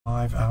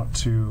live out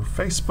to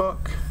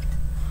Facebook.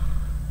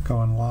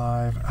 Going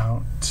live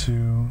out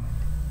to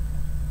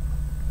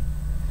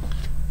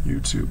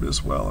YouTube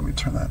as well. Let me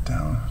turn that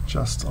down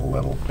just a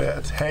little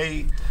bit.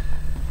 Hey,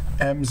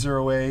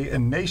 MzeroA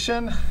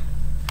Nation.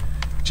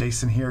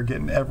 Jason here,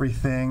 getting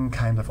everything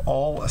kind of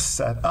all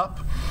set up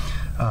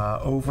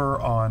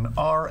over on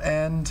our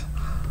end,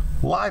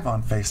 live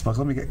on Facebook.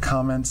 Let me get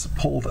comments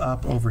pulled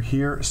up over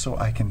here so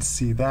I can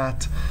see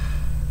that.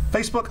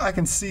 Facebook, I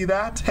can see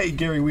that. Hey,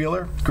 Gary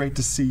Wheeler, great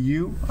to see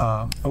you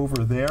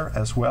over there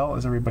as well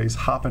as everybody's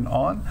hopping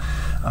on.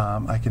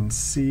 I can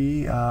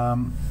see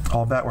all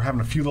of that. We're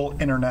having a few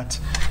little internet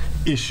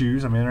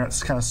issues. I mean,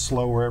 internet's kind of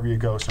slow wherever you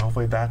go, so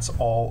hopefully that's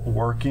all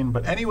working.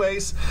 But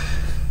anyways,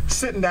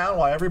 sitting down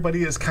while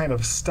everybody is kind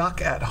of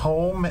stuck at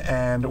home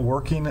and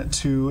working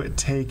to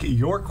take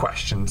your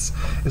questions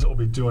is what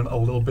we'll be doing a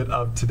little bit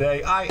of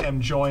today. I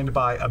am joined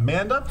by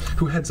Amanda,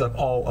 who heads up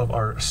all of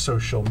our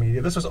social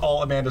media. This was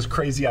all Amanda's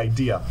crazy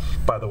idea,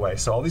 by the way.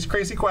 So all these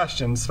crazy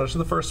questions, especially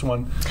the first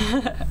one,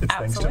 it's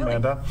thanks to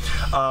Amanda.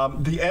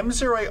 The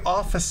MzeroA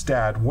office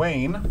dad,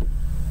 Wayne,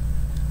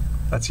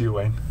 that's you,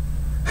 Wayne.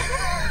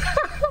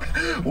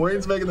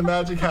 Wayne's making the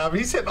magic happen.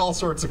 He's hitting all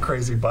sorts of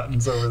crazy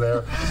buttons over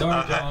there.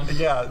 Sorry, John.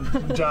 Yeah,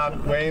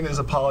 John, Wayne is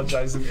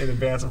apologizing in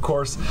advance. Of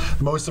course,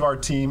 most of our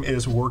team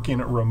is working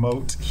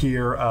remote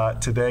here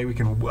today. We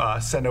can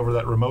send over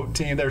that remote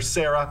team. There's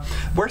Sarah.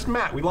 Where's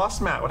Matt? We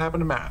lost Matt. What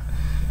happened to Matt?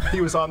 He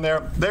was on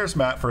there. There's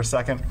Matt for a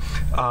second.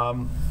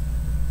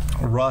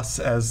 Russ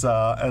as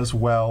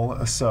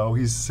well, so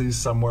he's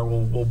somewhere.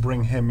 We'll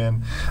bring him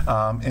in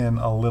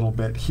a little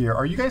bit here.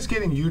 Are you guys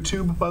getting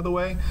YouTube, by the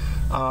way?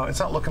 It's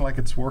not looking like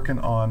it's working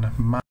on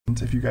mine.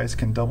 If you guys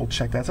can double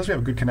check that. It says we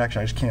have a good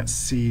connection. I just can't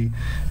see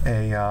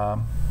a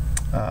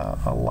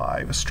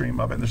live stream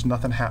of it. There's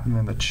nothing happening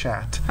in the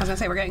chat. I was gonna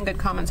say we're getting good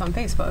comments on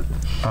Facebook.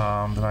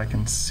 That I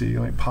can see.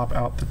 Let me pop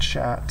out the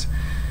chat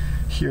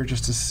here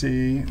just to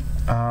see.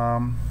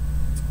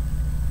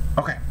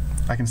 Okay.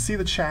 I can see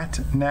the chat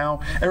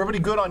now. Everybody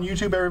good on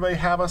YouTube? Everybody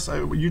have us?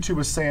 YouTube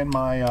was saying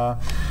my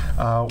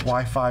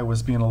Wi-Fi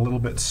was being a little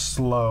bit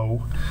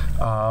slow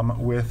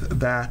with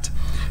that.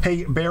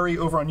 Hey, Barry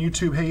over on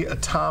YouTube. Hey,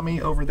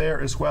 Tommy over there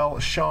as well.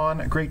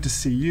 Sean, great to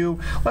see you.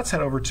 Let's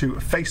head over to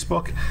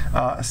Facebook.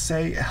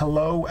 Say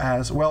hello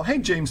as well. Hey,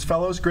 James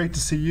Fellows, great to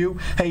see you.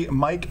 Hey,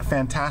 Mike,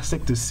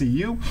 fantastic to see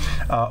you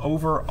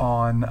over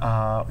on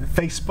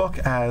Facebook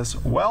as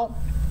well.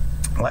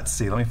 Let's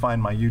see, let me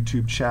find my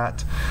YouTube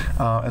chat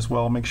as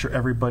well, make sure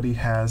everybody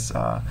has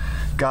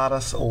got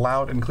us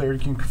loud and clear. You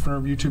can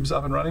confirm YouTube's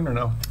up and running or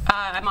no?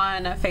 I'm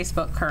on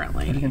Facebook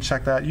currently. You can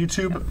check that.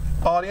 YouTube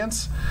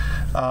audience,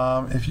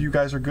 if you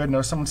guys are good.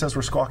 No, someone says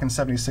we're squawking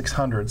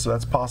 7600, so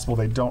that's possible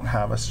they don't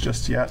have us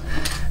just yet.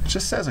 It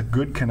just says a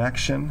good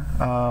connection.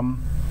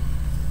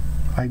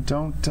 I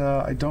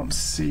don't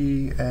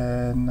see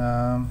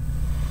an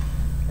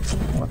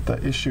what the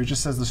issue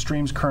just says. The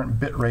stream's current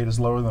bit rate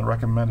is lower than the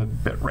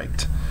recommended bit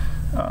rate.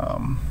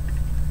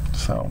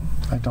 So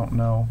I don't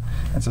know.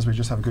 It says we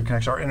just have a good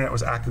connection. Our internet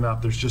was acting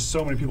up. There's just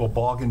so many people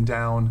bogging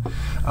down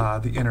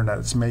the internet.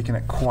 It's making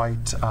it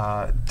quite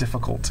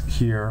difficult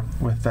here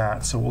with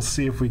that. So we'll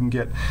see if we can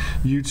get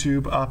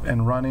YouTube up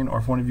and running, or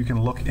if one of you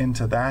can look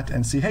into that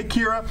and see. Hey,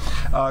 Kira,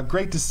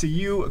 great to see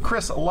you.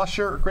 Chris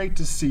Lusher, great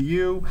to see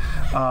you.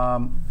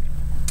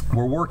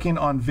 We're working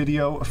on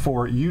video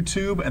for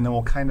YouTube, and then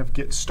we'll kind of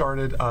get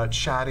started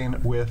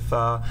chatting with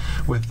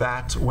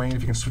that. Wayne,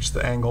 if you can switch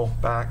the angle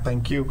back,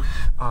 thank you.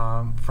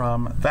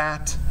 From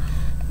that,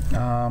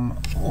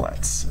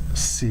 let's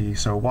see.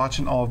 So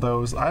watching all of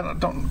those, I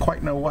don't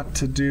quite know what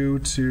to do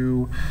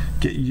to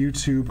get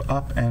YouTube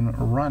up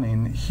and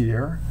running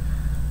here.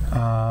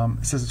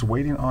 It says it's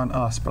waiting on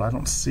us, but I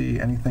don't see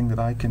anything that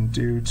I can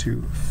do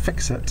to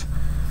fix it.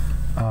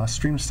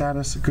 Stream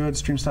status, good.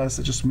 Stream status,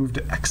 it just moved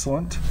to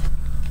excellent.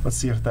 Let's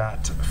see if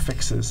that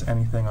fixes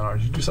anything on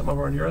ours. Did you do something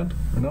over on your end,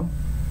 or no?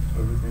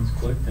 Everything's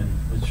clicked and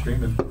it's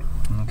streaming.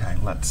 Okay,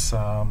 let's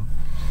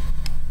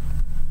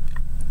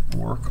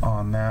work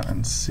on that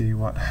and see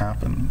what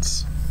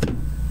happens.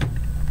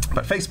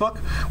 But Facebook,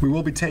 we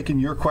will be taking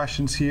your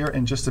questions here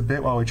in just a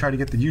bit while we try to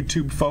get the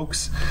YouTube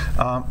folks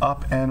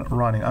up and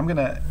running. I'm going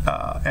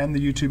to end the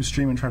YouTube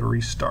stream and try to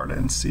restart it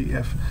and see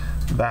if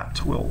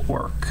that will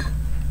work.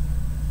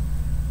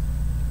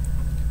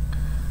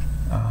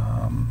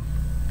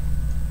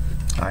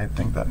 I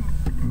think that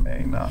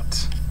may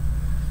not.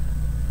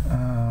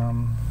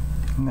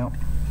 No.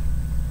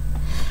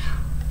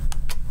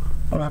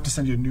 I'm gonna have to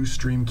send you a new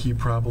stream key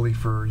probably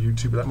for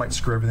YouTube. That might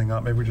screw everything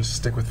up. Maybe we just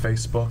stick with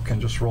Facebook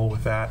and just roll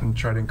with that and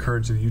try to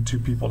encourage the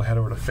YouTube people to head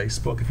over to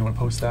Facebook if you want to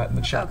post that in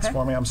the chats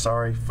for me. I'm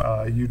sorry,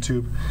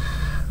 YouTube.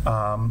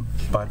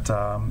 But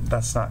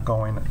that's not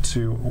going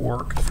to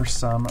work for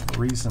some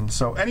reason.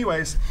 So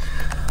anyways,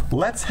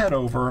 let's head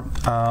over.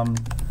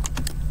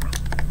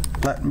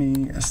 Let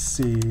me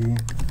see.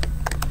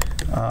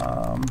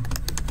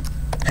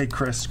 Hey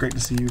Chris, great to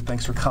see you.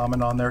 Thanks for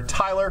commenting on there.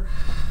 Tyler,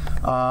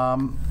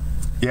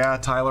 Yeah,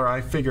 Tyler,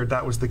 I figured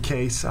that was the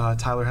case.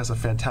 Tyler has a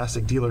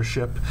fantastic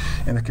dealership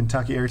in the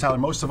Kentucky area. Tyler,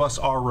 most of us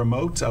are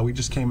remote. We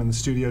just came in the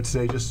studio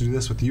today just to do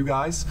this with you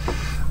guys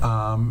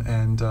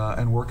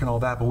and work and all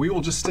that. But we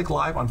will just stick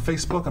live on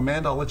Facebook.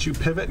 Amanda, I'll let you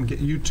pivot and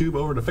get YouTube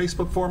over to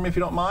Facebook for me if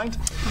you don't mind.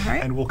 All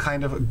right. And we'll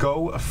kind of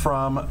go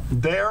from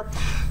there.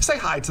 Say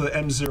hi to the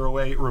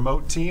MzeroA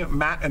remote team.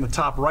 Matt in the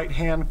top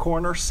right-hand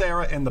corner,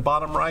 Sarah in the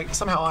bottom right.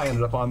 Somehow I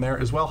ended up on there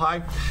as well.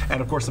 Hi.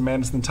 And of course,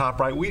 Amanda's in the top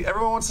right.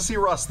 Everyone wants to see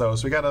Russ, though,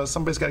 so we got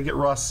somebody's got to get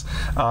Russ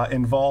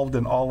involved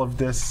in all of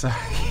this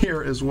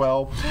here as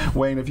well.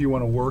 Wayne, if you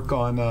want to work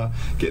on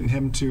getting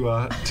him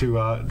to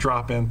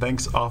drop in,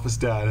 thanks, Office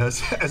Dad.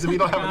 As if you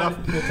don't have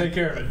enough. We'll take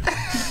care of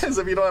it. As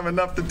if you don't have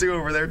enough to do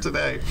over there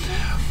today.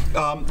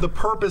 The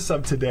purpose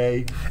of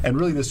today and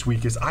really this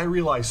week is I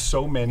realize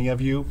so many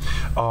of you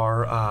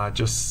are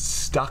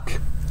just stuck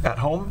at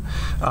home,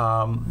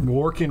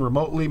 working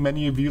remotely.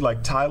 Many of you,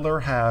 like Tyler,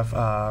 have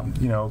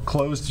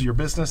closed your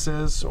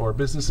businesses or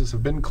businesses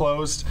have been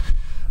closed.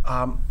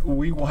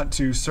 We want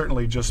to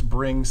certainly just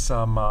bring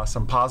some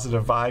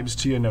positive vibes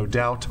to you, no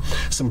doubt,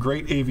 some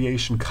great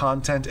aviation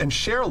content, and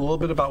share a little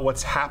bit about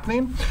what's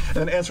happening, and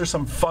then answer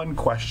some fun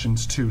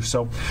questions too.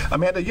 So,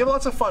 Amanda, you have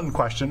lots of fun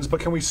questions, but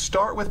can we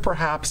start with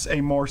perhaps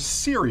a more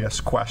serious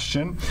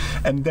question,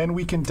 and then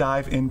we can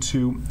dive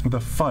into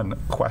the fun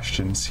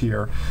questions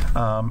here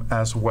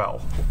as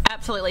well.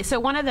 Absolutely. So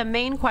one of the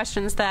main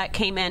questions that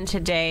came in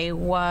today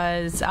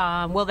was,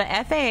 will the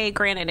FAA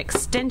grant an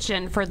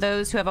extension for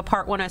those who have a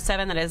Part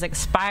 107 that is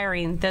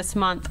expiring this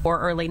month or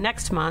early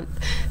next month,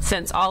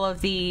 since all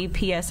of the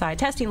PSI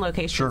testing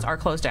locations are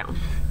closed down?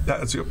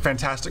 That's a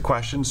fantastic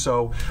question.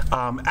 So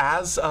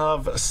as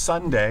of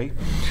Sunday,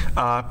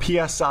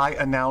 PSI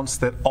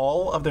announced that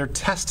all of their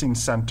testing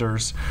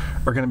centers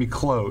are going to be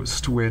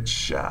closed,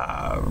 which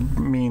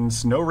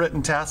means no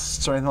written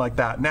tests or anything like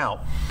that.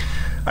 Now,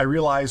 I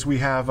realize we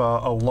have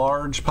a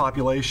large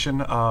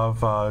population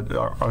of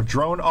our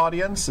drone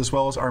audience as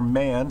well as our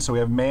manned, so we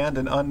have manned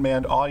and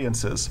unmanned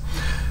audiences.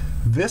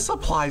 This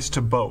applies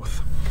to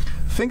both.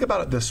 Think about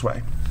it this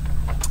way.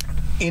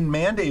 In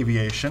manned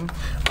aviation,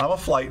 I'm a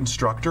flight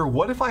instructor.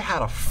 What if I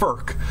had a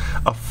FERC,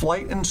 a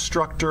flight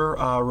instructor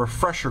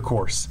refresher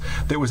course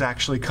that was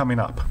actually coming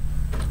up?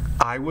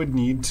 I would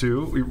need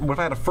to, what if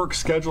I had a FERC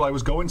schedule, I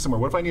was going somewhere?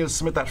 What if I needed to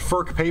submit that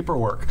FERC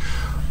paperwork?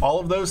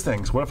 All of those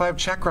things. What if I have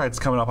check rides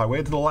coming up? I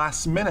waited to the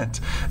last minute.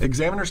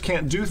 Examiners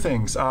can't do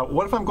things.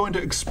 What if I'm going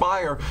to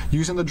expire,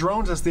 using the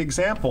drones as the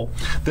example?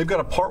 They've got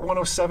a Part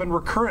 107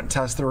 recurrent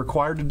test they're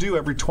required to do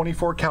every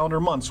 24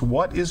 calendar months.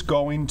 What is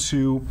going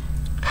to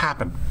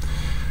happen?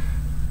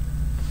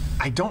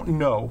 I don't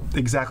know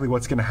exactly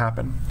what's going to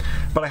happen,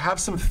 but I have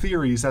some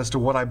theories as to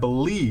what I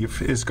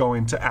believe is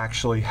going to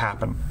actually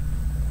happen.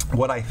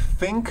 What I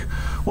think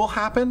will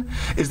happen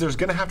is there's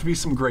going to have to be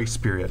some grace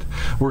period.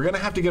 We're going to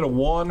have to get a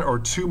 1 or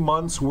 2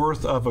 months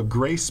worth of a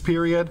grace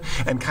period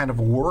and kind of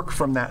work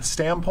from that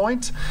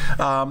standpoint,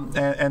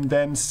 and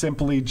then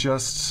simply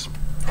just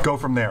go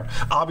from there.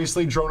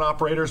 Obviously, drone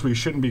operators, we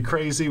shouldn't be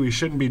crazy. We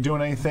shouldn't be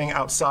doing anything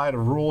outside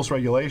of rules,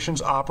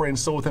 regulations, operating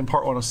still within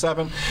Part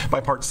 107.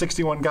 By Part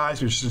 61,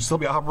 guys, we should still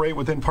be operating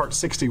within Part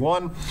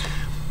 61.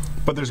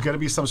 But there's going to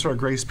be some sort of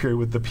grace period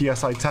with the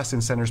PSI testing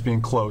centers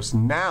being closed.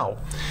 Now,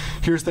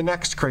 here's the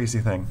next crazy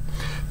thing.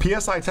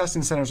 PSI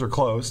testing centers are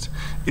closed.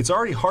 It's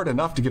already hard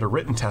enough to get a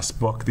written test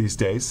book these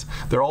days.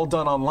 They're all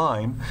done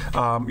online.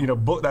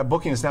 That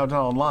booking is now done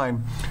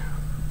online.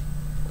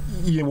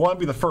 You want to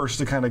be the first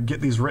to kind of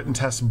get these written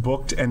tests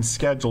booked and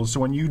scheduled.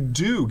 So when you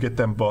do get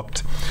them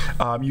booked,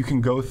 you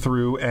can go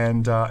through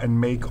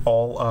and make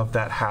all of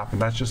that happen.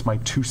 That's just my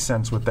 2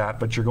 cents with that,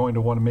 but you're going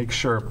to want to make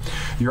sure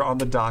you're on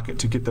the docket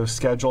to get those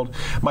scheduled.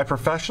 My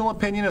professional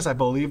opinion is I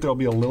believe there'll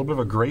be a little bit of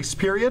a grace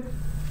period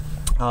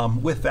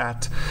with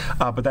that,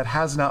 but that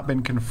has not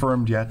been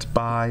confirmed yet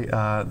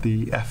by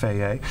the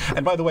FAA.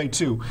 And by the way,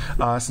 too,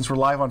 since we're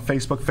live on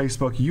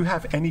Facebook, you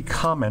have any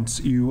comments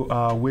you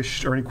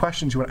wish or any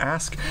questions you want to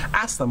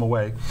ask them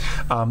away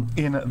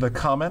in the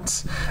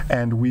comments,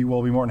 and we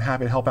will be more than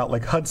happy to help out.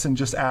 Like Hudson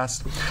just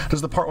asked,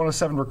 does the Part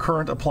 107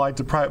 recurrent apply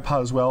to private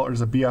pilot as well, or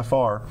is it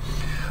BFR?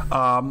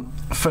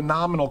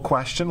 Phenomenal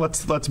question.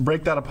 Let's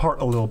break that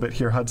apart a little bit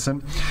here,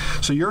 Hudson.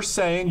 So you're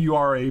saying you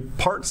are a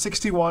Part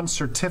 61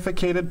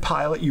 certificated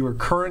pilot. You are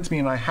current,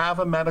 meaning I have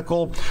a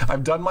medical.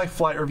 I've done my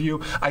flight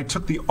review. I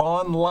took the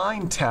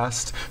online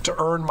test to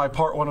earn my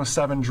Part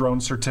 107 drone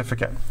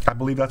certificate. I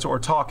believe that's what we're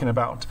talking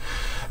about.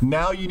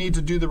 Now you need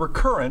to do the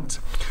recurrent.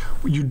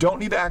 You don't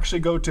need to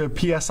actually go to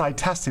a PSI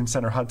testing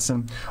center,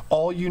 Hudson.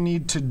 All you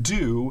need to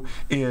do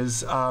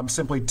is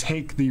simply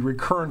take the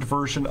recurrent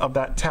version of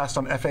that test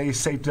on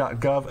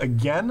FAASafety.gov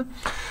again,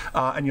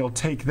 and you'll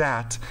take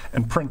that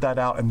and print that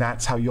out, and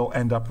that's how you'll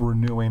end up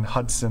renewing,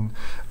 Hudson,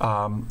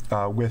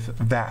 with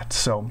that.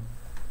 So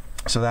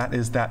So that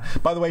is that.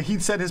 By the way, he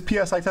said his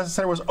PSI testing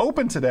center was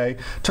open today,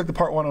 took the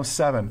Part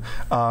 107,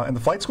 and the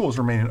flight school is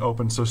remaining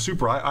open, so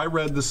super. I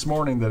read this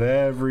morning that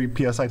every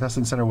PSI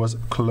testing center was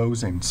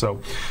closing,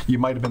 so you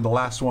might have been the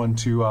last one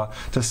to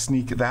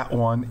sneak that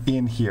one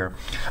in here.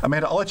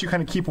 Amanda, I'll let you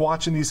kind of keep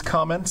watching these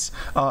comments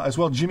as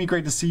well. Jimmy,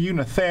 great to see you.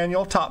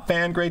 Nathaniel, top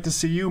fan, great to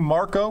see you.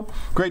 Marco,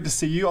 great to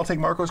see you. I'll take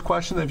Marco's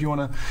question if you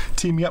want to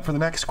tee me up for the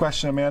next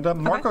question, Amanda. Okay.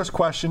 Marco's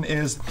question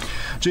is,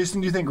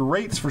 Jason, do you think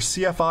rates for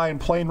CFI and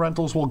plane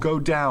rentals will go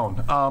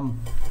down?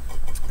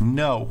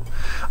 No,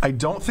 I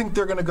don't think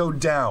they're going to go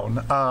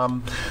down.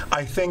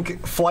 I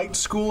think flight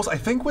schools, I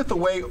think with the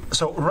way,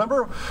 so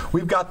remember,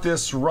 we've got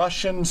this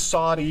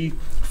Russian-Saudi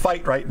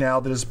fight right now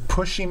that is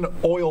pushing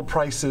oil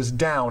prices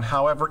down.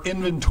 However,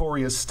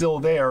 inventory is still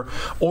there,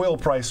 oil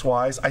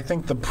price-wise. I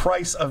think the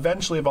price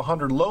eventually of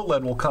 100 low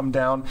lead will come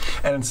down,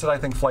 and instead I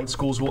think flight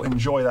schools will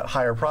enjoy that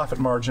higher profit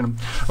margin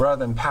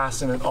rather than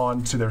passing it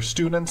on to their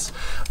students.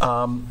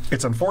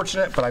 It's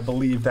unfortunate, but I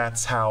believe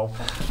that's how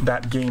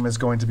that game is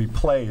going to be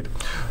played.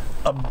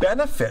 A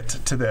benefit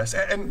to this,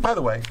 and by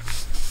the way,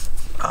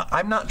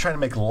 I'm not trying to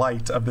make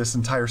light of this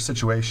entire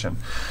situation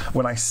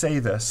when I say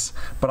this,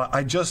 but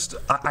I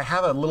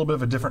have a little bit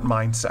of a different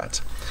mindset.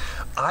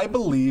 I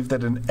believe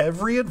that in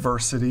every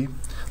adversity,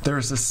 there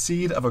is a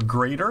seed of a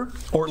greater,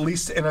 or at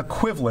least an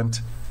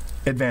equivalent,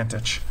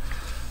 advantage.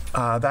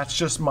 That's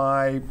just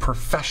my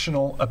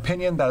professional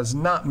opinion. That is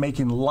not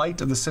making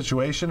light of the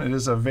situation. It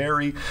is a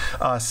very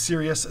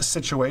serious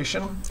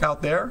situation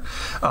out there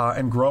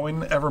and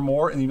growing ever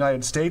more in the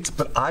United States.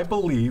 But I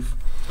believe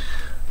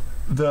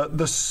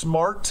the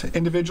smart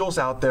individuals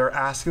out there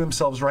asking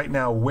themselves right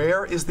now,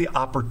 where is the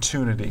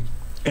opportunity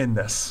in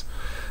this?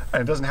 And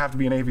it doesn't have to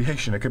be in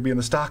aviation. It could be in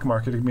the stock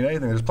market. It could be in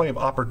anything. There's plenty of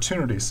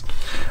opportunities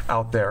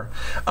out there.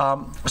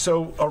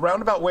 So a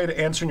roundabout way to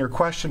answering your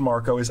question,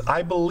 Marco, is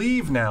I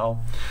believe now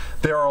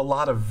there are a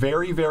lot of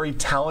very, very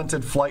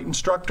talented flight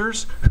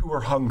instructors who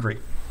are hungry.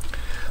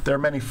 There are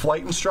many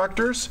flight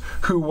instructors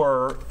who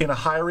were in a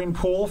hiring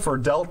pool for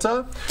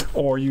Delta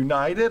or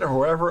United or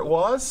whoever it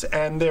was,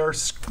 and their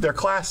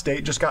class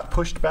date just got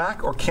pushed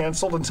back or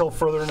canceled until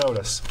further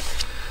notice.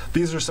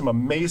 These are some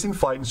amazing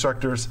flight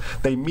instructors.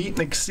 They meet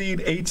and exceed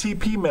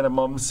ATP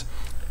minimums,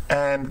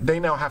 and they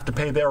now have to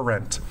pay their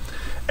rent.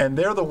 And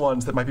they're the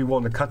ones that might be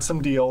willing to cut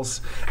some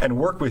deals and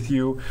work with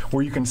you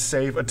where you can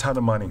save a ton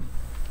of money.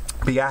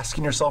 Be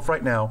asking yourself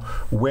right now,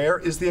 where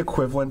is the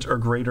equivalent or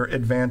greater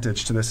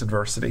advantage to this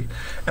adversity?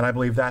 And I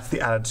believe that's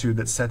the attitude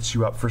that sets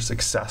you up for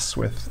success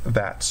with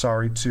that.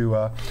 Sorry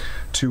to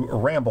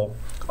ramble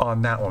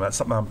on that one. That's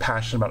something I'm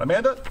passionate about.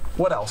 Amanda,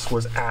 what else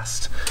was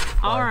asked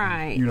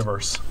by the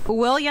universe?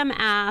 William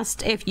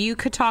asked if you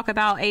could talk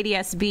about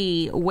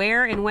ADS-B.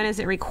 Where and when is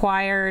it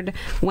required?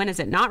 When is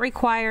it not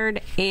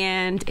required?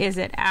 And is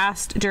it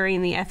asked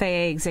during the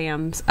FAA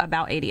exams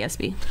about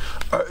ADS-B?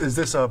 Is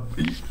this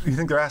you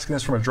think they're asking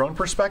this from a drone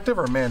perspective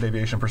or a manned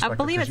aviation perspective?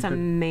 I believe it's a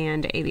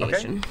manned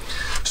aviation. Okay.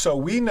 So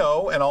we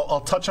know, and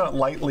I'll touch on it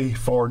lightly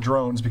for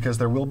drones because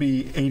there will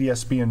be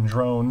ADS-B in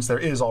drones. There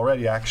is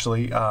already,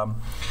 actually.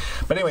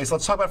 But anyways,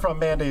 let's talk about it from a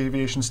manned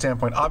aviation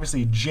standpoint.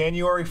 Obviously,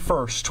 January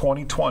 1st,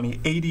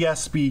 2020,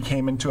 ADS-B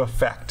came into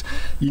effect.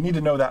 You need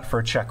to know that for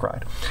a check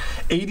ride.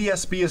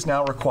 ADS-B is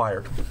now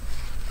required.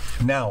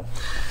 Now,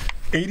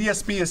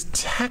 ADS-B is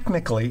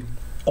technically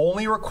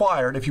only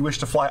required if you wish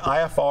to fly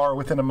IFR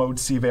within a Mode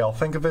C veil.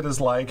 Think of it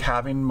as like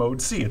having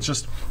Mode C. It's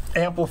just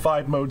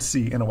amplified Mode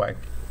C in a way.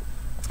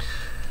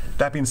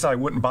 That being said, I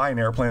wouldn't buy an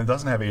airplane that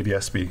doesn't have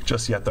ADS-B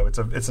just yet, though.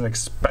 It's an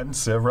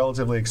expensive,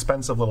 relatively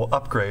expensive little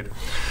upgrade.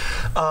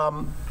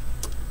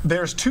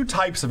 There's two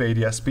types of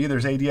ADS-B.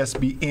 There's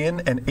ADS-B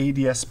in and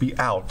ADS-B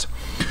out.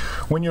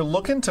 When you're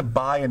looking to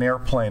buy an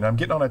airplane, I'm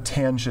getting on a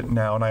tangent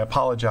now and I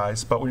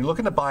apologize, but when you're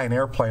looking to buy an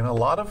airplane, a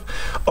lot of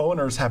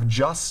owners have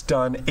just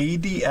done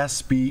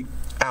ADS-B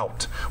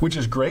out, which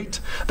is great.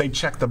 They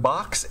check the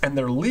box and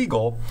they're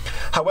legal.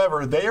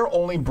 However, they are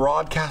only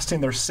broadcasting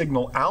their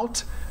signal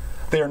out.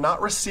 They are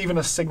not receiving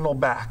a signal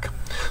back.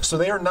 So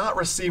they are not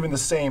receiving the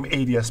same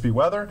ADS-B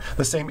weather,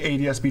 the same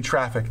ADS-B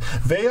traffic.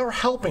 They are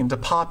helping to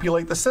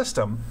populate the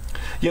system,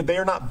 yet they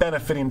are not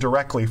benefiting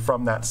directly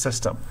from that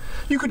system.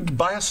 You could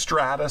buy a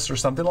Stratus or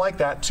something like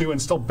that too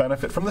and still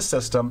benefit from the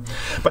system,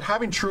 but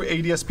having true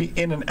ADS-B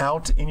in and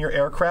out in your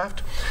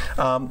aircraft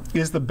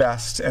is the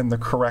best and the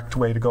correct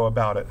way to go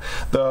about it.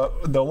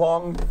 The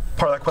long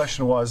part of that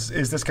question was,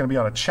 is this going to be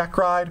on a check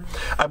ride?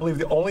 I believe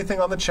the only thing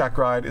on the check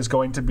ride is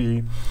going to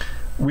be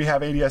we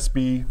have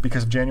ADS-B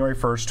because of January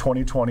 1st,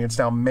 2020. It's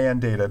now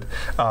mandated,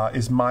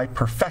 is my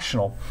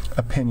professional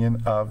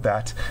opinion of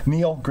that.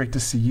 Neil, great to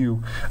see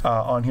you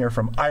on here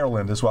from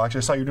Ireland as well. Actually,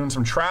 I saw you doing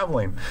some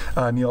traveling,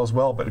 Neil, as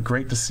well, but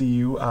great to see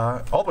you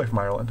all the way from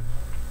Ireland.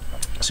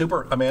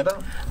 Super.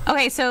 Amanda?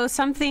 Okay, so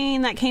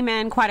something that came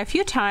in quite a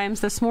few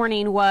times this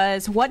morning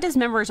was, what does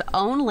members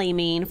only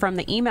mean from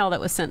the email that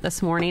was sent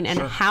this morning, and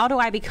how do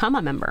I become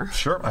a member?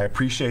 Sure, I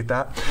appreciate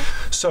that.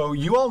 So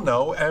you all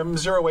know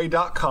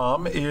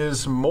MzeroA.com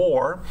is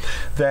more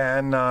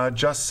than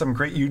just some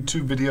great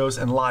YouTube videos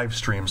and live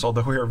streams,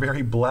 although we are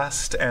very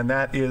blessed, and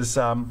that is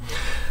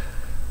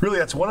really,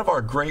 that's one of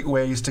our great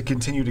ways to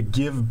continue to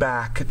give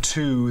back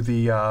to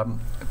the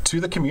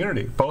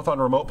community, both on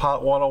Remote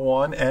Pilot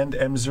 101 and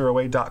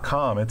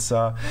MzeroA.com.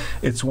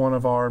 It's one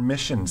of our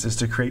missions is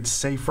to create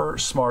safer,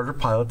 smarter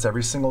pilots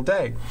every single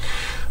day.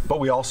 But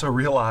we also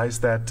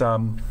realize that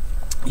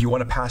you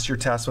want to pass your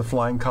test with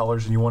flying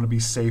colors, and you want to be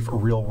safe,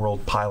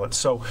 real-world pilots.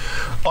 So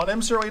on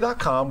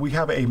MzeroA.com, we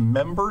have a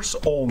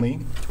members-only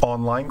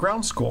online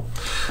ground school.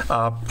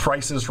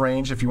 Prices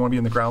range, if you want to be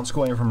in the ground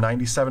school, anywhere from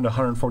 $97 to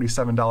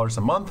 $147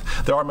 a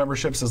month. There are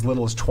memberships as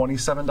little as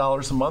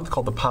 $27 a month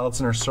called the Pilots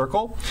Inner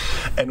Circle.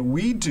 And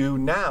we do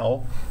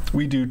 2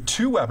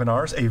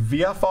 webinars, a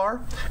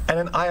VFR and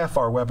an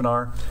IFR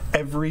webinar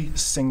every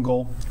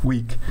single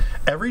week.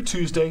 Every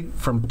Tuesday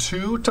from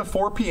 2 to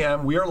 4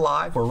 p.m. we are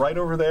live. We're right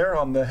over there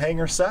on the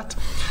hangar set.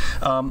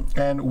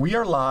 And we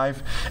are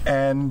live,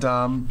 and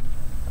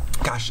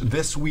gosh,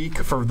 this week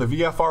for the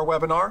VFR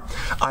webinar,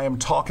 I am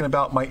talking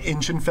about my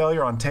engine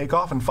failure on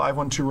takeoff in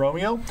 512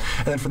 Romeo.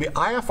 And then for the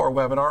IFR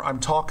webinar, I'm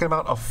talking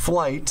about a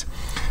flight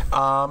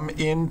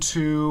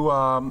into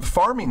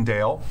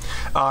Farmingdale.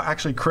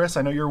 Actually, Chris,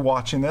 I know you're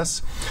watching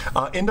this.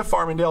 Into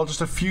Farmingdale just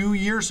a few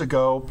years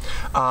ago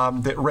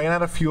that ran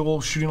out of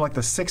fuel, shooting like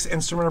the 6th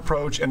instrument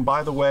approach. And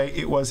by the way,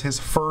 it was his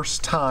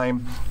first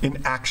time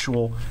in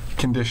actual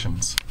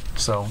conditions.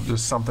 So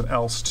just something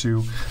else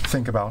to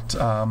think about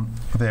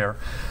there.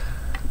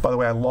 By the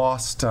way, I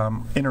lost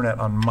internet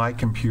on my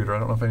computer. I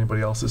don't know if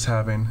anybody else is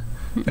having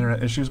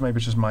internet issues. Maybe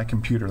it's just my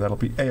computer. That'll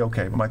be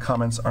A-okay. But my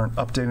comments aren't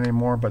updated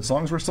anymore. But as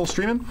long as we're still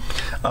streaming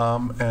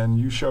and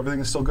you show everything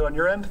is still good on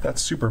your end,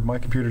 that's super. My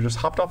computer just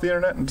hopped off the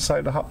internet and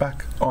decided to hop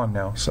back on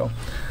now. So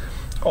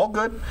all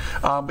good.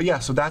 But yeah,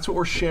 so that's what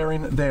we're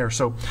sharing there.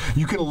 So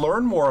you can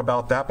learn more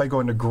about that by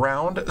going to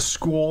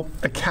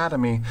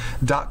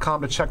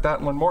groundschoolacademy.com to check that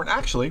and learn more. And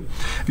actually,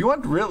 if you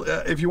want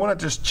to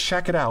just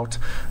check it out,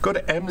 go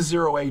to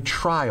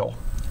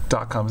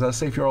MzeroAtrial.com. Is that a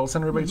safe URL to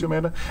send everybody to,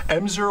 Amanda?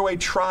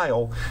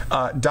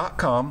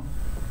 MzeroAtrial.com.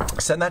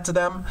 Send that to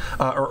them,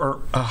 or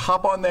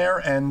hop on there,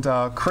 and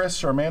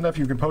Chris or Amanda, if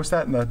you can post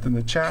that in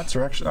the chats,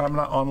 or actually I'm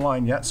not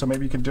online yet, so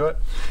maybe you can do it.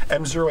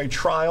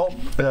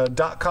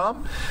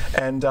 MzeroAtrial.com,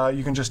 and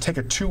you can just take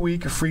a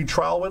 2-week free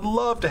trial. We'd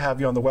love to have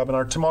you on the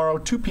webinar tomorrow,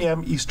 2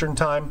 p.m. Eastern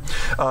Time,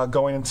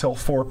 going until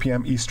 4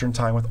 p.m. Eastern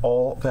Time with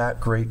all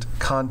that great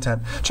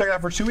content. Check it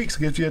out for 2 weeks. It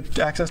gives you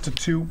access to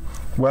 2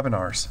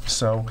 webinars.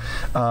 So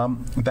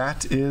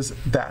that is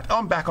that.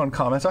 I'm back on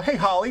comments. Oh, hey,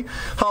 Holly.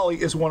 Holly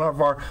is one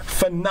of our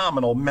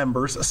phenomenal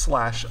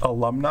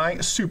members/alumni,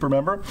 super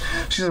member.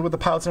 She said, with the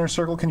Pilots Inner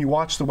Circle, can you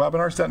watch the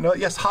webinars? No,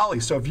 yes, Holly.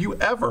 So if you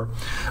ever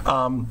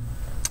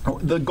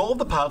the goal of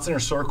the Pilots Inner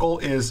Circle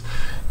is,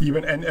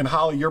 and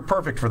Holly, you're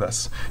perfect for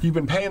this. You've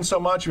been paying so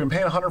much. You've been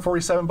paying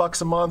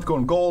 $147 a month,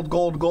 going gold,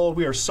 gold, gold.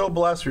 We are so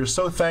blessed. We are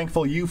so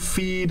thankful. You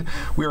feed.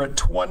 We're at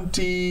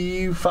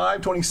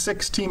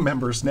 26 team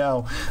members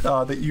now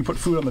that you put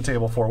food on the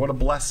table for. What a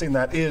blessing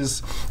that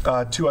is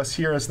to us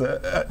here as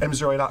the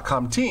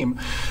MzeroA.com team.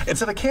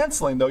 Instead of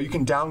canceling, though, you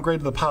can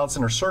downgrade to the Pilots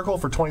Inner Circle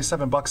for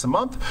 $27 a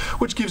month,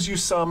 which gives you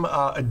some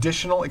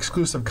additional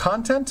exclusive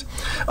content.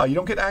 You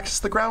don't get access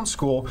to the ground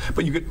school,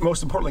 but you get,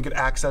 most importantly, get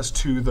access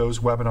to those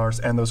webinars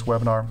and those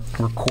webinar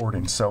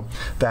recordings. So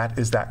that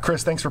is that.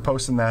 Chris, thanks for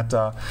posting that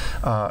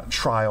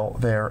trial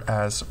there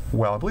as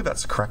well. I believe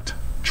that's correct.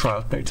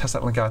 Trial. Maybe test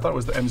that link out. I thought it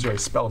was the MzeroA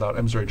spelled out,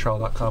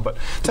 MzeroAtrial.com, but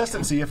test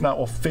and see. If not,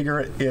 we'll figure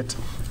it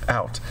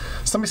out.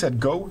 Somebody said,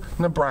 go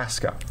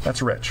Nebraska.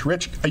 That's Rich.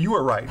 Rich, you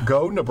were right.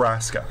 Go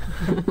Nebraska.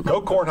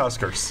 Go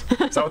Cornhuskers.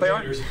 Is that what they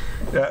are?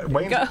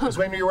 Wayne, is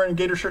Wayne, are you wearing a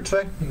Gator shirt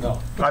today? No.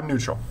 I'm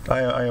neutral.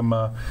 I am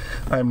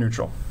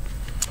neutral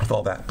with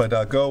all that. But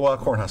go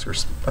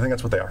Cornhuskers. I think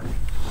that's what they are.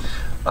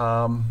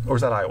 Or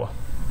is that Iowa?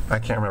 I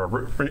can't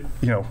remember.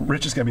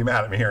 Rich is going to be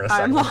mad at me here in a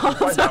second. I'm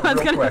lost. We'll find out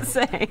real quick.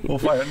 Say. We'll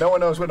find out. No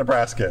one knows what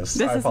Nebraska is.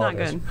 This is not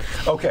good.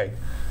 Okay.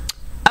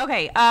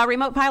 Okay,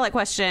 remote pilot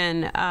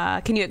question.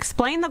 Can you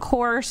explain the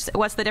course?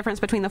 What's the difference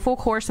between the full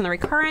course and the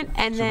recurrent?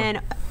 And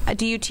then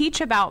do you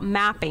teach about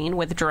mapping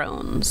with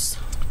drones?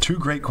 2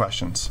 great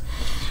questions.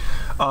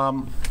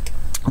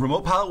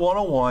 Remote Pilot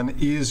 101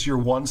 is your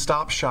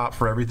one-stop shop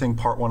for everything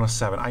Part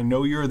 107. I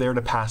know you're there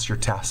to pass your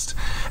test,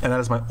 and that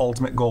is my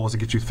ultimate goal, is to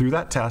get you through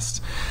that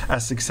test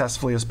as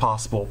successfully as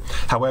possible.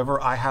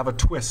 However, I have a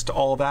twist to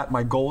all that.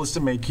 My goal is to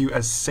make you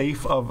as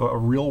safe of a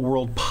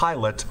real-world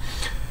pilot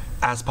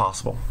as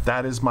possible.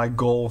 That is my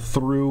goal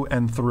through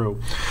and through.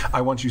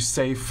 I want you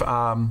safe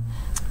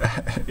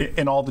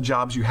in all the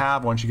jobs you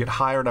have. Once you get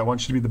hired, I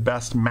want you to be the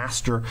best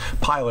master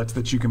pilot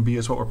that you can be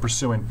is what we're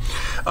pursuing.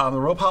 The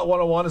RoPilot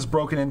 101 is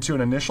broken into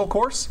an initial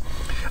course.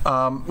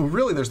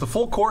 Really, there's the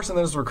full course and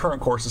there's the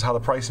recurrent course is how the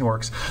pricing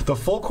works. The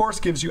full course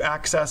gives you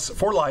access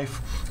for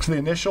life to the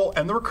initial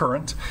and the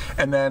recurrent,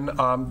 and then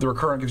the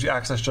recurrent gives you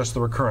access just to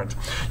the recurrent.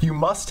 You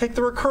must take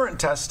the recurrent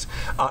test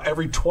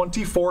every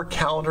 24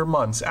 calendar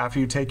months after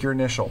you take your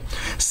initial.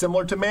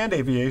 Similar to manned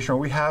aviation,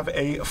 where we have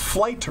a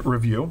flight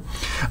review,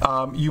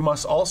 you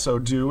must also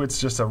do, it's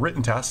just a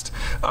written test,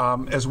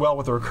 as well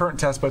with a recurrent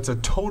test, but it's a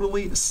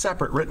totally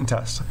separate written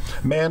test.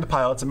 Manned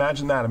pilots,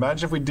 imagine that.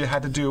 Imagine if we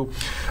had to do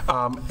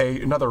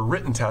another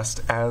written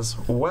test as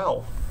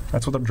well.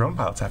 That's what the drone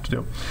pilots have to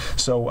do.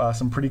 So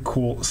some pretty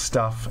cool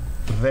stuff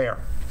there.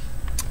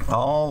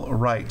 All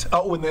right.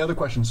 Oh, and the other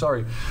question,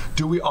 sorry.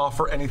 Do we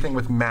offer anything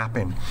with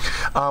mapping?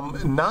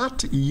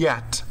 Not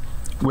yet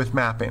with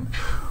mapping.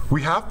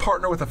 We have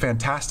partnered with a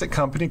fantastic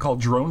company called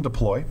Drone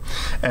Deploy,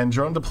 and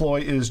Drone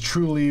Deploy is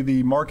truly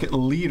the market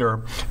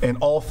leader in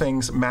all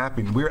things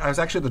mapping. I was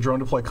actually at the Drone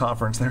Deploy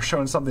conference, and they're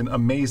showing something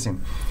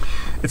amazing.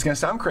 It's going to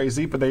sound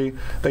crazy, but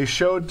they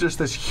showed just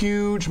this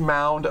huge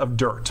mound of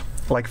dirt,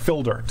 like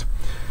fill dirt.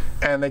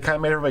 And they kind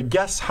of made everybody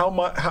guess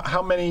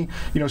how many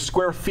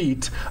square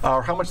feet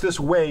or how much this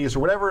weighs or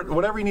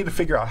whatever you need to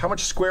figure out. How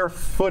much square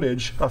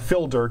footage of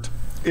fill dirt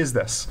is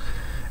this?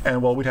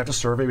 And well, we'd have to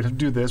survey, we'd have to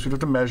do this, we'd have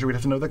to measure, we'd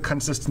have to know the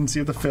consistency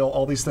of the fill,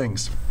 all these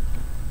things.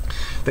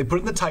 They put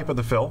in the type of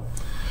the fill.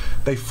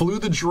 They flew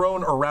the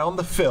drone around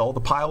the fill,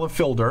 the pile of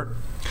fill dirt,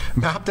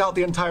 mapped out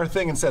the entire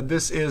thing and said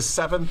this is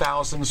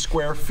 7,000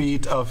 square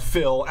feet of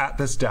fill at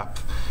this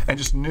depth, and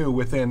just knew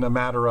within a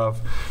matter of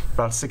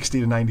about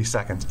 60 to 90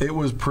 seconds. It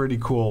was pretty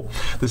cool,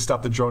 the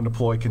stuff that Drone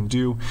Deploy can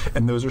do,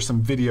 and those are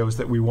some videos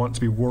that we want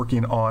to be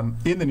working on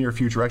in the near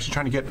future. We're actually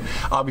trying to get,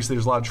 obviously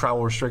there's a lot of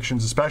travel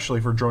restrictions,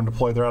 especially for Drone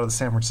Deploy. They're out of the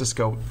San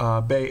Francisco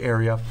Bay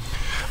Area,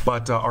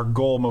 but our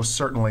goal most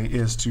certainly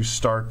is to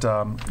start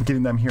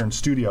getting them here in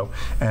studio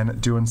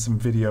and doing some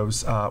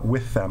videos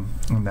with them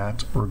in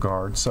that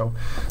regard. So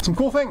some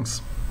cool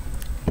things.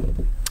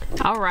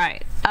 All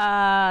right.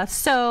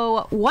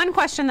 So one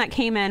question that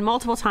came in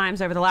multiple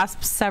times over the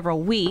last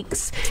several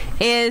weeks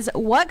is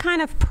what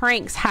kind of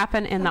pranks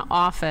happen in the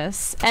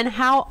office and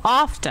how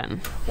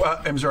often? Well,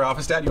 MzeroA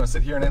Office Dad, you want to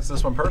sit here and answer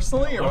this one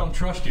personally? I don't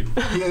trust you.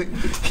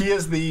 He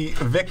is the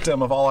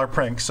victim of all our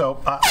pranks.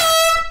 So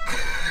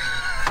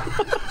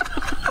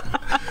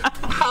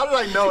how did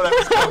I know that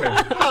was coming?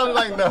 How did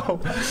I know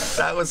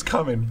that was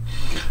coming?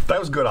 That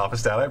was good,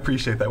 Office Dad. I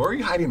appreciate that. Where are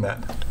you hiding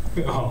that?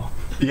 Oh.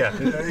 Yeah,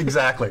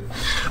 exactly.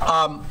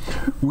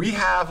 We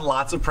have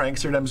lots of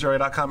pranks here at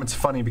MzeroA.com. It's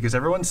funny because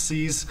everyone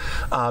sees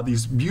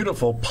these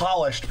beautiful,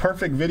 polished,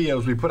 perfect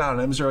videos we put out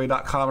on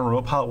MzeroA.com and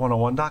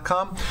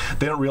RoPilot101.com.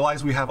 They don't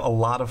realize we have a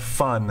lot of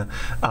fun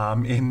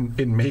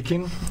in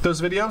making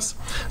those videos.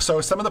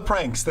 So some of the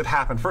pranks that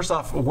happen. First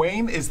off,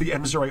 Wayne is the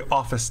MzeroA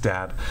Office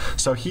Dad.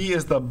 So he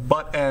is the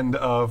butt end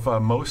of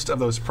most of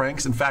those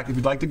pranks. In fact, if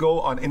you'd like to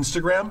go on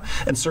Instagram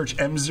and search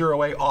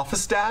MzeroA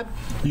Office Dad,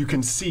 you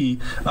can see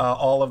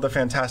all of the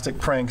fantastic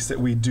pranks that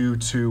we do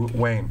to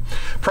Wayne.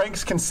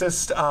 Pranks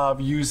consist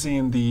of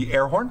using the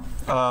air horn.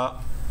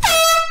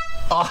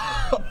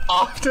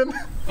 Often,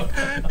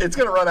 it's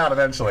going to run out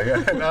eventually.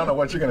 I don't know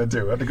what you're going to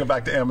do. I have to go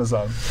back to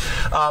Amazon.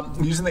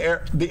 Using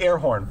the air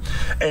horn.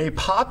 A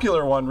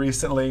popular one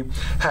recently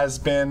has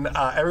been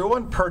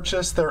everyone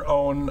purchased their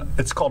own,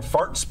 it's called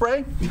fart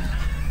spray.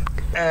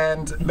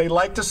 And they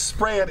like to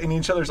spray it in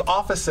each other's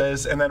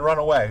offices and then run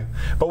away.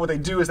 But what they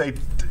do is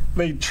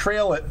they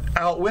trail it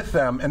out with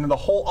them, and then the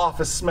whole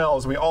office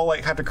smells. We all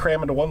have to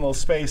cram into one little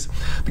space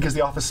because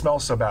the office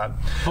smells so bad.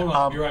 Hold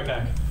on, be right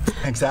back.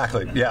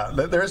 Exactly. Yeah,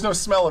 there is no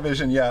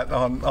smell-o-vision yet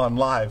on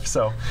live.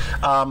 So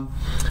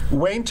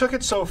Wayne took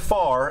it so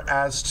far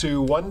as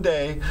to one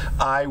day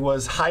I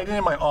was hiding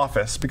in my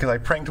office because I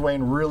pranked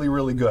Wayne really,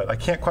 really good. I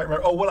can't quite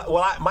remember.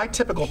 Oh, my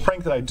typical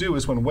prank that I do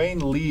is when Wayne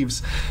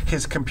leaves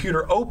his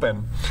computer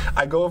open,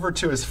 I go over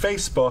to his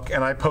Facebook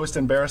and I post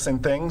embarrassing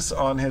things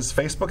on his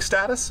Facebook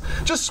status.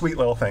 Just sweet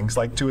little things,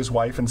 like to his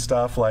wife and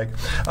stuff, like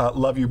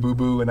love you boo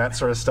boo and that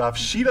sort of stuff.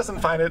 She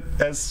doesn't find it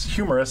as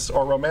humorous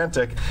or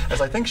romantic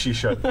as I think she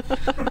should.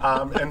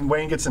 And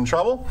Wayne gets in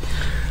trouble.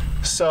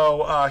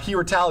 So he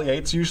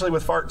retaliates, usually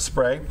with fart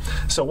spray.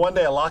 So one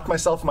day I locked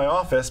myself in my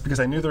office because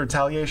I knew the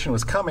retaliation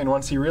was coming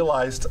once he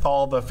realized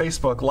all the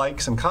Facebook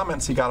likes and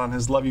comments he got on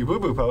his love you boo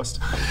boo post.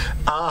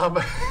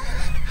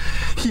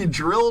 He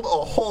drilled a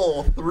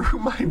hole through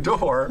my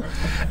door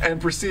and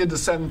proceeded to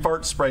send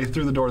fart spray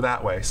through the door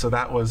that way. So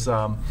that was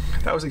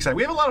exciting.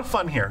 We have a lot of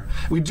fun here.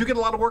 We do get a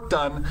lot of work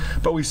done,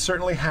 but we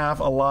certainly have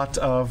a lot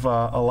of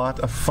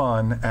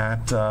fun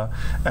at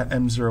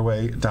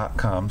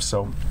MzeroA.com.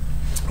 So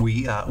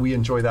we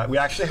enjoy that. We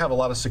actually have a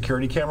lot of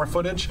security camera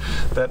footage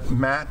that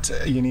Matt,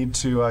 you need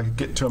to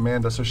get to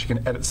Amanda so she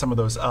can edit some of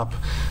those up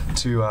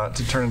to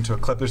turn into a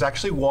clip. There's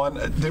actually one.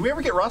 Did we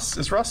ever get Russ?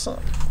 Is Russ?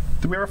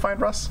 Did we ever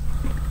find Russ?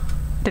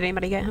 Did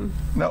anybody get him?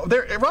 No,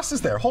 Russ is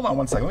there. Hold on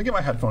one second. Let me get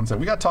my headphones in.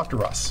 We got to talk to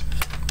Russ.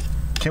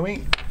 Can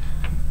we?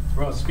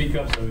 Bro, speak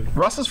up. So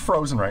Russ is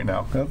frozen right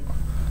now.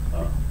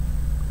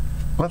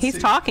 Let's He's see.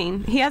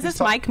 talking. He has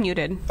his mic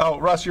muted. Oh,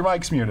 Russ, your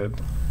mic's muted.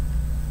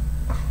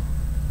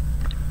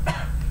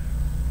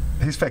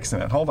 He's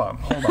fixing it. Hold on.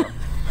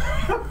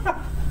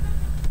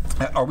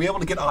 Are we able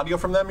to get audio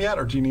from them yet,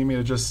 or do you need me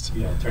to just...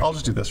 Yeah, I'll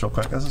just do this real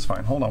quick. This is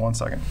fine. Hold on 1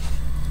 second.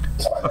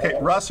 Okay,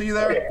 Russ, are you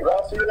there?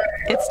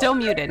 It's still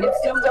muted.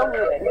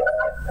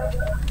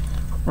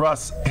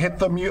 Russ, hit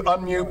the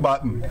unmute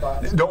button.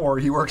 Don't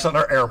worry, he works on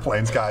our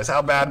airplanes, guys.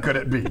 How bad could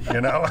it be, you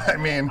know? I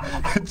mean,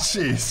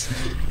 jeez.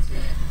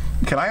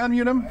 Can I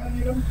unmute him?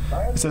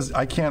 It says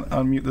I can't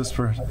unmute this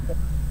for...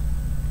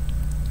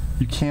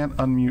 You can't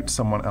unmute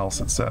someone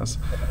else, it says.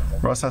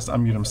 Russ has to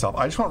unmute himself.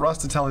 I just want Russ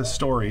to tell his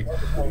story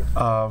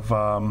of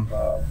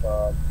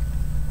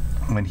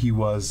when he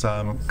was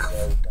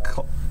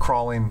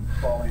crawling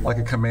like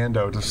a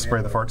commando to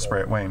spray the fart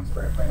spray at Wayne.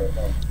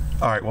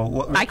 All right,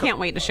 well... I can't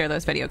wait to share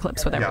those video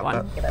clips with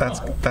everyone.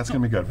 That's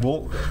going to be good.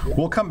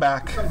 We'll come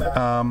back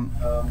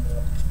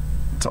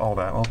to all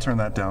that. I'll turn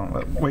that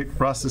down. Wait,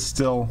 Russ is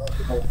still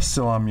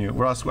on mute.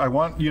 Russ, I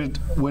want you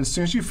to, as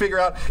soon as you figure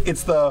out,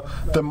 it's the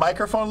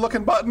microphone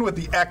looking button with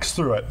the X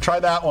through it. Try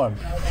that one.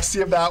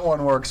 See if that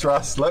one works,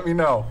 Russ. Let me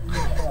know.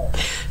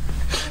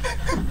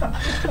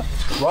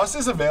 Russ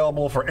is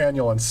available for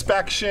annual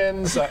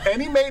inspections,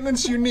 any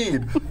maintenance you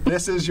need.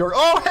 This is your...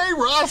 Oh, hey,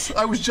 Russ!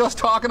 I was just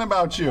talking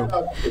about you.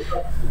 Oh,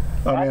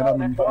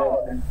 man,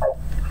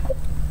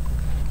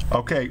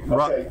 okay,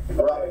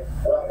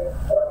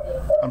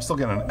 I'm still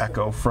getting an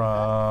echo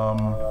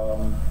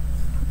from...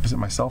 Is it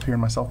myself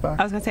hearing myself back?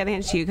 I was going to say I think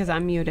it's you because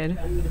I'm muted.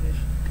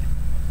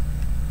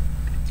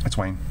 It's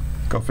Wayne.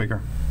 Go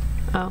figure.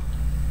 Oh.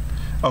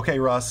 Okay,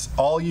 Russ,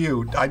 all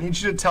you. I need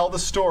you to tell the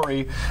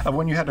story of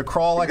when you had to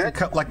crawl like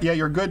yeah,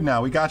 you're good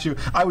now. We got you.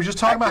 I was just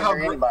talking about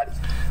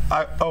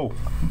how... Oh,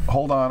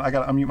 hold on. I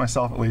got to unmute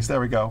myself at least.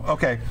 There we go.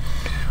 Okay.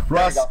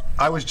 Russ,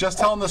 I was just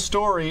telling the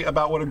story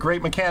about what a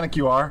great mechanic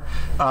you are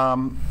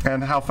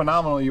and how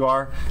phenomenal you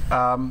are.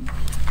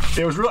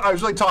 I was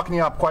really talking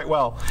you up quite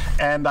well,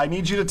 and I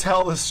need you to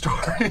tell the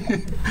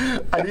story.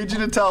 I need you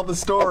to tell the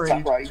story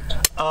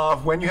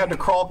of when you had to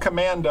crawl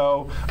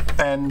commando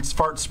and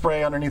fart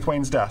spray underneath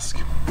Wayne's desk.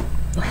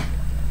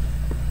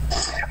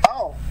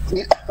 Oh,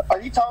 are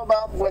you talking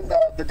about when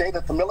the day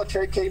that the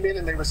military came in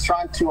and they was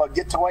trying to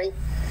get to Wayne?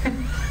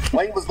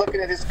 Wayne was looking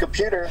at his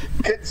computer,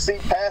 couldn't see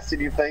past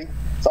anything,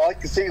 so all he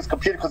could see his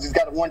computer because he's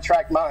got a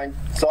one-track mind.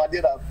 So I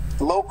did a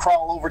low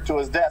crawl over to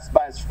his desk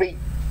by his feet,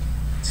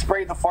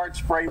 sprayed the fart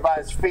spray by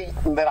his feet,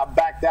 and then I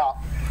backed out.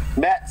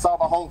 Matt saw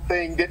the whole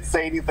thing, didn't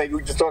say anything.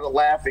 We just started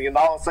laughing, and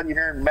all of a sudden you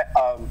hear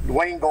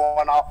Wayne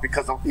going off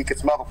because he could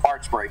smell the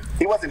fart spray.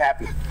 He wasn't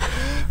happy.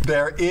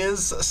 There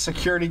is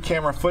security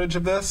camera footage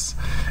of this,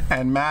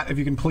 and Matt, if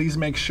you can please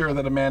make sure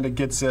that Amanda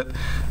gets it,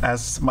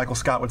 as Michael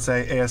Scott would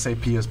say,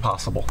 ASAP as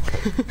possible.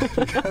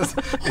 Because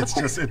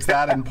it's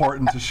that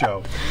important to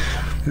show.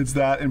 It's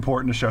that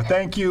important to show.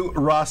 Thank you,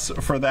 Russ,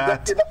 for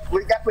that.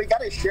 We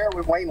got to share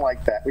with Wayne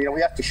like that. You know, we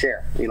have to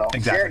share. You know,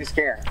 exactly. Sharing is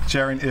caring.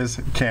 Sharing is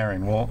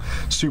caring. Well,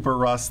 super,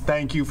 Russ.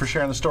 Thank you for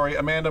sharing the story.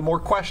 Amanda, more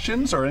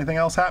questions or anything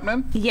else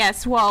happening?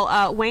 Yes.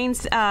 Well,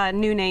 Wayne's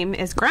new name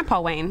is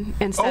Grandpa Wayne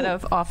instead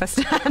of Office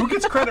Dad. Who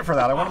gets credit for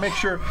that? I want to make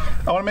sure.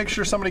 I want to make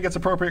sure somebody gets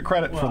appropriate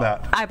credit for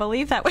that. I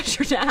believe that was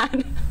your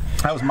dad.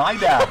 That was my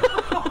dad.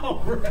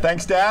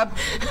 Thanks, Dad.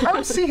 I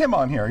don't see him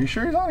on here. Are you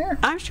sure he's on here?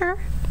 I'm sure.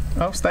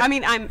 Oh, I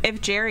mean,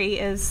 if Jerry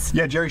is...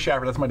 Yeah, Jerry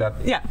Shaffer, that's my dad.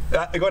 Yeah. Go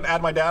ahead and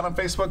add my dad on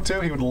Facebook,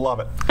 too. He would love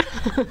it.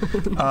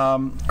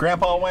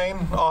 Grandpa Wayne,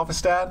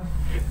 Office Dad.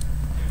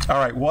 All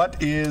right,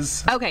 what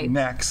is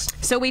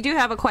next? So we do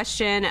have a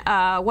question.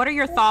 What are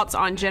your thoughts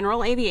on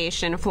general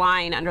aviation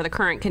flying under the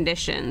current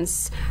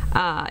conditions?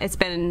 It's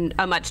been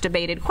a much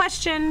debated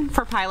question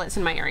for pilots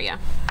in my area.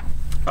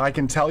 I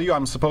can tell you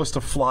I'm supposed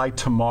to fly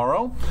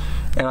tomorrow,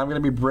 and I'm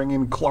going to be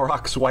bringing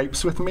Clorox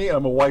wipes with me, and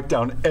I'm going to wipe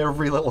down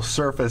every little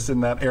surface in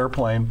that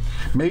airplane.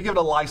 Maybe give it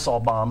a Lysol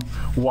bomb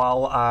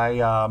while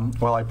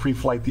I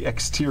pre-flight the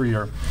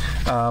exterior.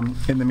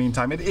 In the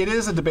meantime, it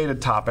is a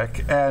debated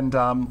topic, and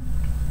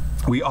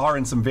we are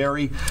in some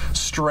very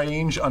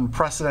strange,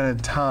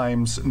 unprecedented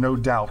times, no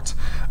doubt,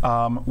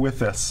 with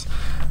this.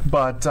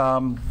 But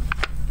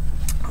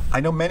I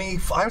know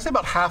I would say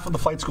about half of the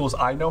flight schools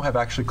I know have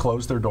actually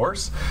closed their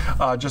doors,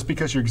 just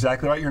because you're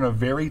exactly right. You're in a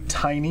very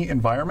tiny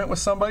environment with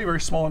somebody,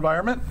 very small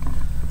environment,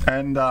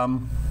 and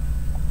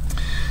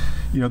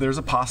you know, there's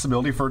a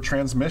possibility for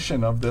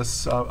transmission of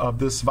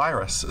this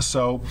virus.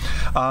 So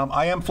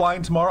I am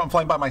flying tomorrow. I'm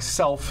flying by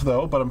myself,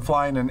 though, but I'm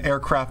flying an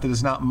aircraft that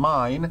is not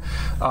mine.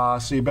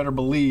 So you better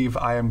believe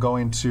I am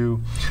going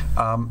to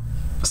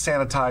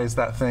sanitize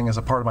that thing as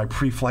a part of my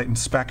pre-flight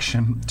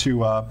inspection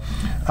to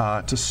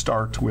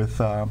start with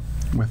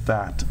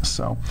that.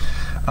 So.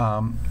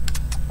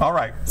 All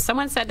right.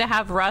 Someone said to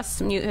have Russ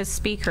mute his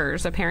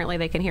speakers. Apparently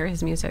they can hear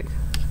his music.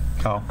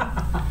 Oh.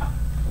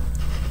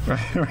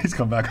 He's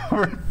come back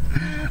over.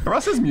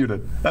 Russ is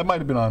muted. That might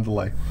have been on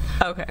delay.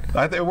 Okay.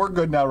 I think we're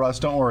good now, Russ.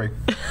 Don't worry.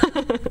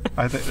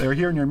 I think they're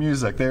hearing your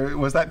music.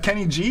 Was that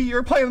Kenny G you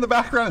were playing in the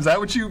background? Is that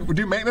what you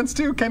do maintenance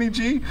to, Kenny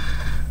G?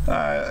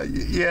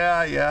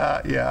 Yeah.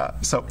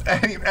 So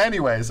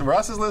anyways,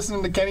 Russ is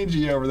listening to Kenny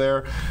G over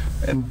there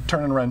and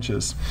turning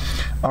wrenches.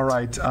 All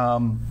right.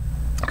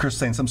 Chris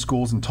saying some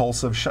schools in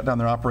Tulsa have shut down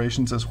their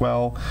operations as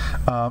well.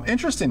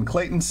 Interesting.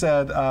 Clayton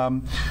said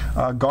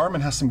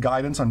Garmin has some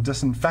guidance on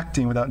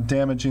disinfecting without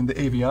damaging the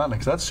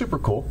avionics. That's super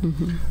cool.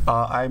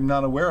 I'm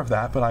not aware of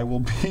that, but I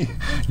will be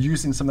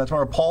using some of that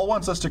tomorrow. Paul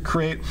wants us to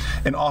create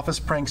an Office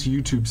Pranks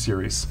YouTube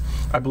series.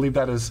 I believe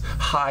that is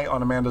high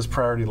on Amanda's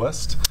priority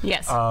list.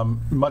 Yes.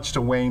 Much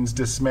to Wayne's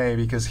dismay,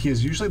 because he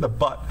is usually the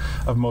butt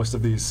of most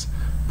of these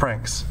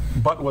pranks.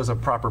 Butt was a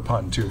proper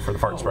pun, too, for the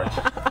fart spray.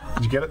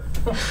 Did you get it?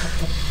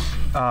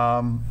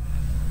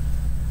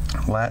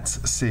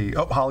 Let's see.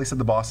 Oh, Holly said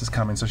the boss is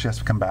coming, so she has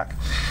to come back.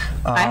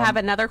 I have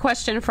another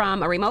question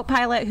from a remote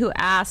pilot who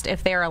asked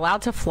if they're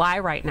allowed to fly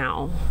right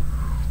now.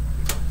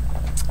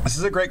 This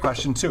is a great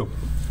question, too.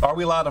 Are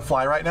we allowed to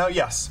fly right now?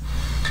 Yes.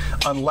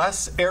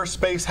 Unless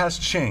airspace has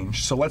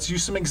changed. So let's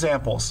use some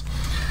examples.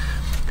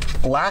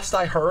 Last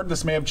I heard,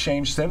 this may have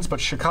changed since,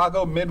 but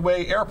Chicago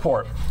Midway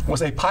Airport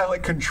was a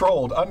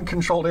pilot-controlled,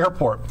 uncontrolled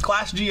airport,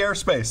 Class G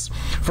airspace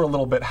for a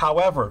little bit.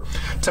 However,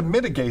 to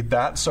mitigate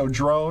that, so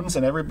drones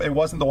and it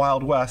wasn't the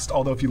Wild West,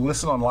 although if you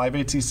listen on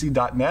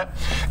liveatc.net,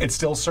 it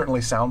still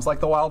certainly sounds like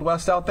the Wild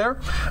West out there.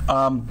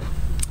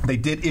 They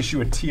did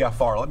issue a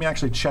TFR. Let me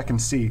actually check and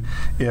see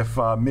if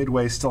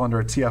Midway is still under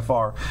a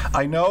TFR.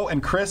 I know,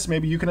 and Chris,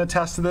 maybe you can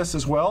attest to this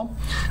as well.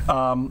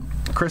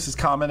 Chris is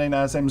commenting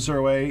as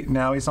MzeroA,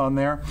 now he's on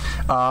there.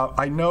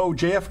 I know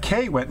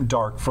JFK went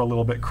dark for a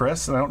little bit,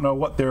 Chris, and I don't know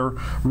what their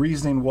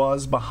reasoning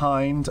was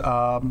behind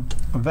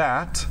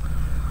that.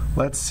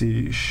 Let's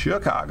see,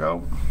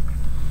 Chicago,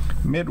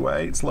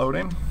 Midway, it's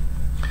loading.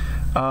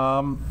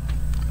 I'm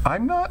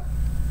not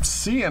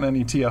seeing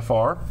any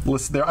TFR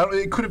listed there.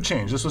 It could have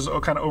changed. This was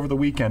kind of over the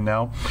weekend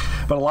now.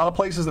 But a lot of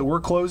places that we're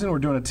closing, we're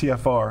doing a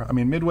TFR. I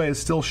mean, Midway is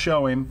still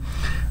showing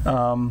their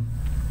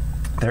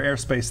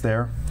airspace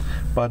there.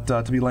 But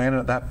to be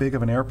landing at that big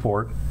of an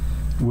airport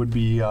would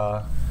be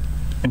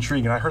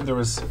intriguing. I heard there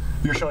was,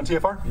 you're showing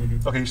TFR?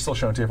 Mm-hmm. Okay, you're still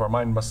showing TFR.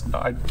 Mine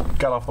I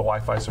got off the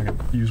Wi-Fi so I could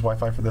use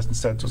Wi-Fi for this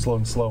instead, so it's low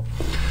and slow.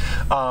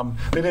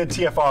 They did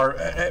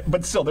TFR,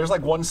 but still, there's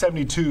like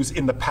 172s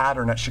in the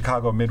pattern at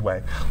Chicago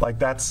Midway. Like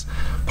that's,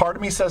 part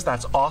of me says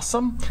that's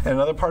awesome, and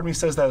another part of me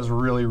says that is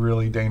really,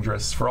 really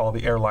dangerous for all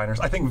the airliners.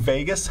 I think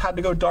Vegas had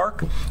to go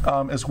dark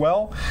as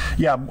well.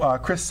 Yeah,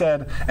 Chris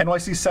said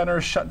NYC Center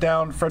is shut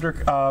down. Frederick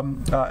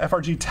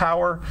FRG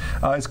Tower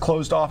is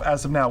closed off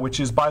as of now,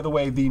 which is, by the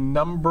way, the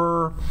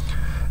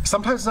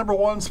sometimes number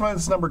one,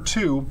 sometimes number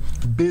two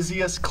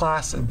busiest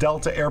Class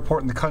Delta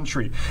airport in the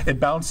country.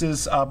 It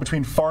bounces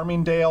between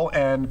Farmingdale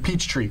and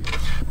Peachtree.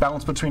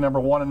 Balance between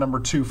number one and number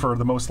two for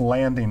the most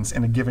landings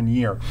in a given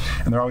year.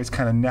 And they're always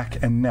kind of neck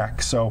and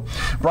neck. So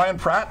Brian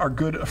Pratt, our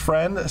good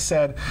friend,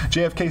 said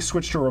JFK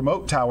switched to a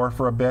remote tower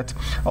for a bit.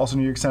 Also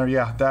New York Center,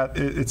 yeah,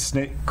 it's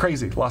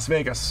crazy. Las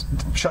Vegas,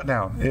 shut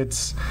down.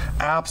 It's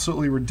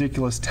absolutely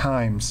ridiculous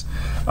times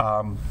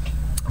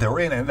that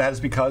we're in, and that is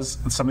because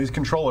some of these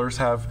controllers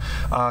have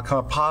come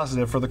up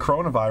positive for the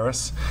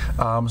coronavirus.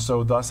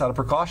 So thus, out of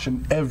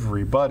precaution,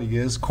 everybody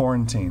is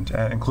quarantined,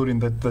 including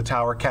the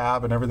tower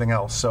cab and everything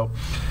else. So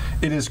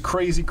it is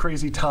crazy,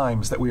 crazy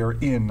times that we are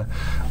in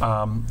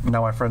now,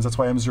 my friends. That's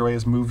why MzeroA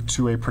has moved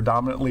to a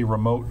predominantly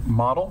remote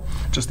model,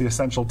 just the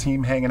essential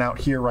team hanging out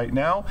here right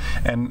now.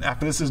 And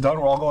after this is done,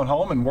 we're all going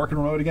home and working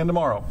remote again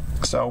tomorrow.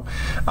 So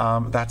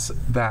that's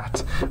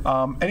that.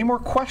 Any more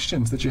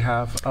questions that you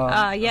have?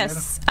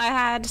 Yes, I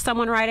had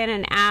someone write in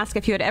and ask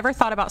if you had ever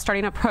thought about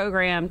starting a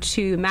program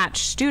to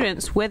match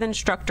students with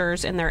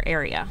instructors in their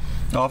area.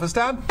 Office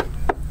Dad?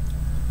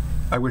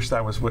 I wish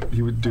that was what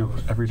he would do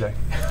every day.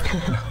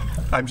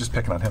 I'm just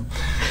picking on him.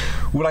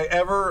 Would I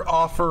ever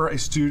offer a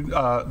student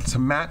to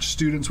match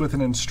students with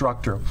an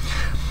instructor?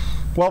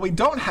 While we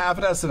don't have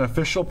it as an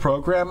official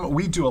program,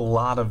 we do a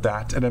lot of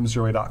that at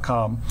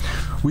MzeroA.com.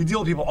 We deal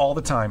with people all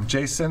the time.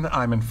 Jason,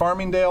 I'm in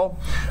Farmingdale.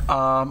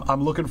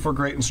 I'm looking for a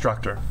great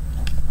instructor.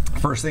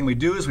 First thing we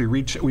do is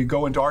we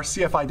go into our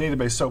CFI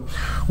database. So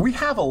we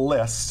have a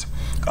list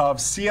of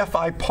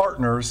CFI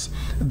partners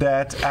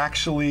that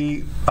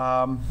actually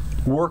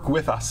work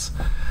with us.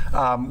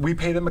 We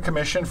pay them a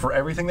commission for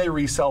everything they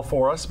resell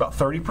for us, about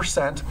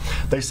 30%.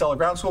 They sell a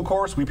ground school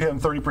course, we pay them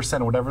 30%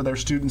 of whatever their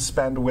students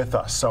spend with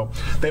us. So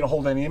they don't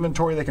hold any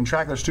inventory, they can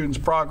track their students'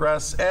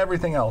 progress,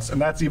 everything else.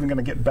 And that's even going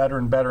to get better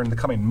and better in the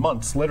coming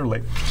months,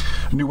 literally.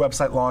 New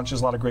website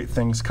launches, a lot of great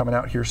things coming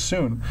out here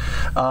soon.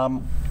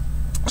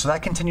 So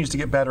that continues to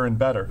get better and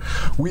better.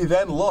 We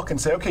then look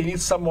and say, okay, you need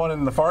someone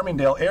in the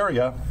Farmingdale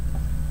area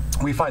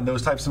We find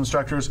those types of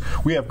instructors.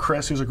 We have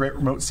Chris, who's a great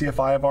remote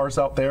CFI of ours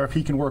out there. If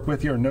he can work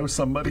with you or know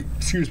somebody,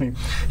 excuse me,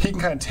 he can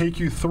kind of take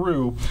you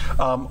through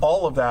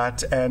all of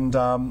that and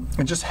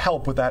just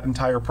help with that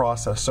entire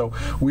process. So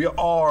we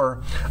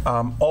are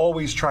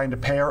always trying to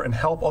pair and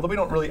help, although we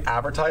don't really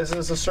advertise it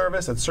as a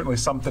service. It's certainly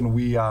something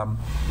we'd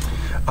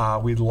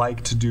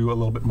like to do a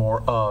little bit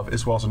more of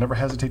as well. So never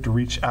hesitate to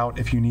reach out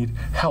if you need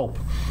help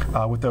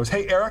with those.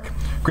 Hey, Eric,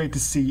 great to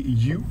see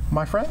you,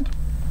 my friend.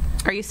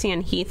 Are you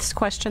seeing Heath's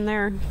question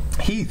there?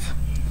 Heath.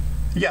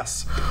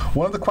 Yes.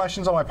 One of the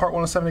questions on my Part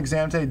 107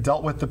 exam today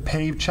dealt with the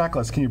PAVE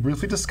checklist. Can you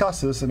briefly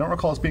discuss this? I don't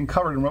recall this being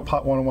covered in Remote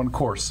Pilot 101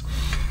 course.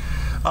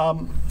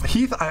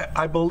 Heath,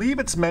 I believe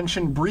it's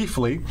mentioned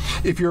briefly.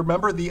 If you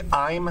remember the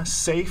I'm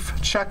Safe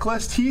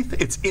checklist, Heath,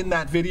 it's in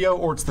that video,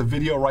 or it's the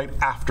video right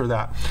after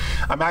that.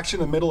 I'm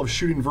actually in the middle of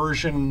shooting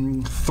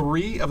version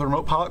 3 of the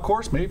Remote Pilot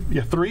course, maybe,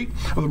 yeah, 3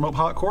 of the Remote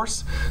Pilot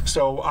course.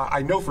 So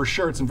I know for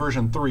sure it's in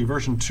version 3.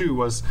 Version 2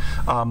 was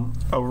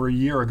over a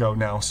year ago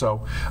now.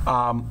 So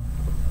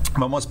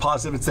I'm almost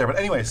positive it's there. But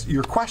anyways,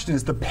 your question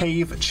is the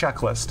PAVE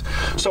checklist.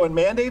 So in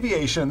manned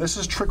aviation, this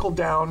is trickled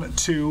down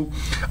to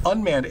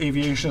unmanned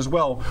aviation as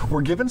well,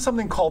 we're given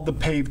something called the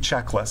PAVE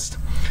checklist.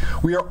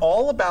 We are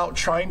all about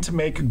trying to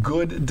make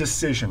good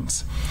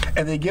decisions.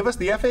 And they give us,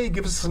 the FAA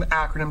gives us an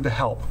acronym to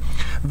help.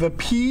 The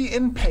P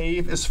in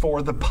PAVE is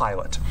for the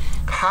pilot.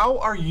 How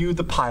are you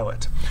the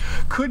pilot?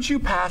 Could you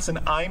pass an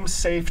I'm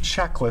Safe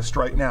checklist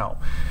right now?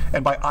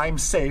 And by I'm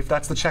Safe,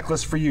 that's the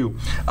checklist for you.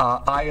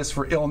 I is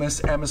for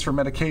illness, M is for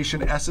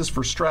medication, S is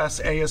for stress,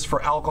 A is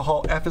for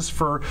alcohol, F is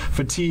for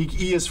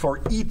fatigue, E is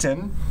for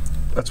eaten.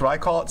 That's what I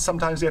call it.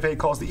 Sometimes the FAA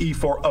calls the E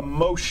for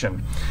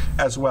emotion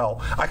as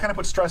well. I kind of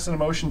put stress and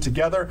emotion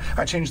together.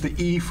 I changed the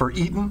E for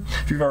eaten.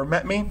 If you've ever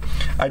met me,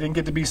 I didn't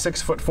get to be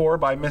 6'4"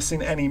 by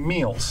missing any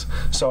meals.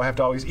 So I have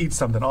to always eat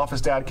something. Office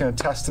Dad can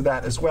attest to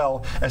that as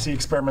well as he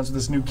experiments with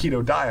this new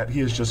keto diet. He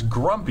is just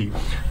grumpy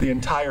the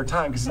entire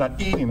time because he's not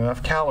eating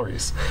enough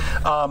calories.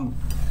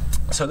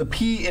 So the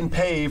P in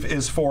PAVE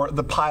is for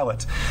the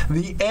pilot.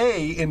 The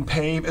A in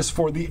PAVE is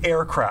for the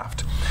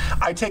aircraft.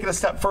 I take it a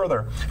step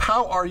further.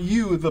 How are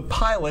you the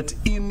pilot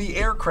in the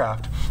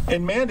aircraft?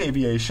 In manned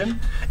aviation,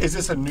 is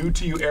this a new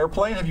to you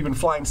airplane? Have you been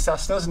flying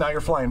Cessnas and now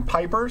you're flying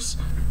Pipers?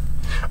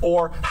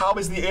 Or how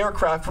is the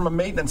aircraft from a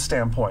maintenance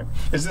standpoint?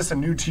 Is this a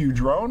new to you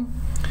drone?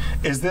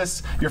 Is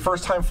this your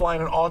first time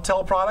flying an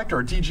Autel product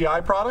or a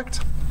DJI product?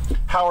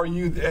 How are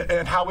you,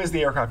 and how is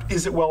the aircraft?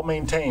 Is it well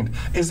maintained?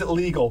 Is it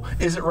legal?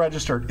 Is it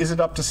registered? Is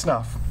it up to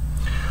snuff?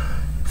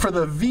 For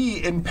the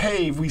V in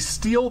PAVE, we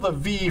steal the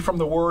V from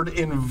the word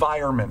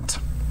environment.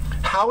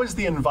 How is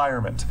the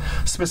environment?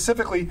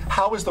 Specifically,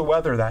 how is the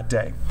weather that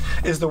day?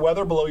 Is the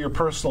weather below your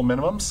personal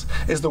minimums?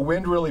 Is the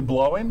wind really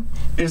blowing?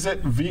 Is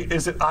it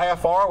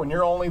IFR when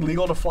you're only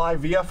legal to fly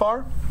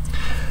VFR?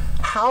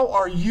 How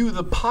are you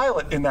the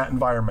pilot in that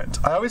environment?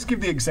 I always give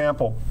the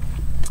example.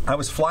 I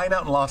was flying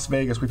out in Las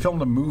Vegas. We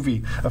filmed a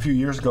movie a few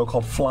years ago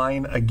called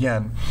Flying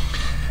Again.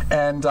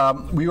 And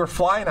we were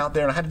flying out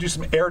there, and I had to do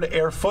some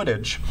air-to-air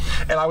footage.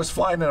 And I was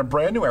flying in a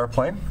brand new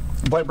airplane,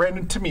 brand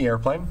new to me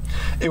airplane.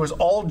 It was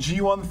all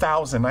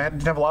G1000. I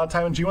didn't have a lot of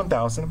time in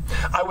G1000.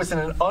 I was in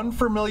an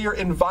unfamiliar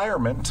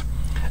environment.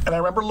 And I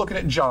remember looking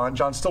at John.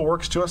 John still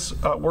works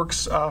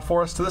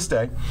for us to this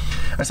day.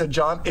 I said,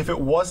 John, if it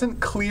wasn't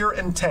clear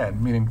and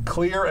 10, meaning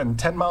clear and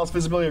 10 miles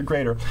visibility or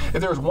greater, if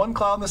there was one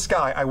cloud in the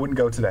sky, I wouldn't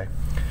go today.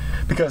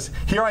 Because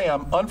here I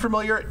am,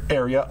 unfamiliar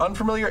area,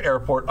 unfamiliar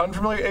airport,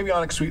 unfamiliar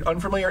avionics suite,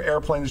 unfamiliar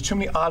airplane. There's too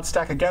many odds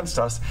stacked against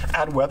us.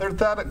 Add weather to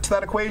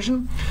that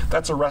equation,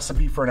 that's a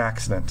recipe for an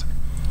accident.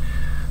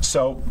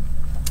 So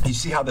you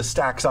see how this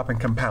stacks up and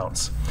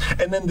compounds.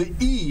 And then the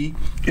E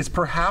is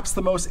perhaps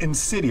the most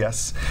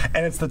insidious,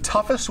 and it's the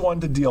toughest one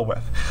to deal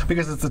with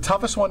because it's the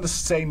toughest one to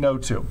say no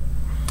to.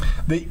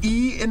 The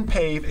E in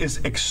PAVE is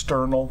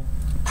external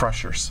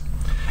pressures,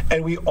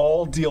 and we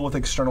all deal with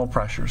external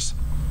pressures.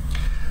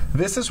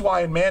 This is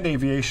why in manned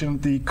aviation,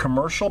 the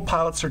commercial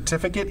pilot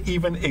certificate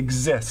even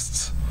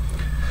exists.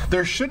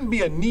 There shouldn't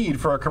be a need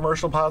for a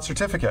commercial pilot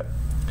certificate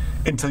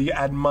until you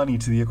add money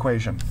to the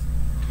equation.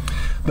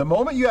 The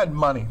moment you add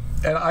money,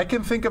 and I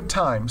can think of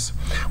times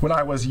when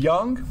I was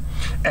young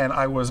and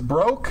I was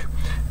broke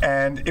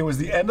and it was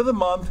the end of the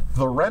month,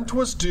 the rent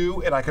was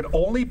due, and I could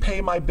only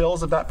pay my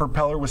bills if that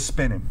propeller was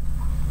spinning.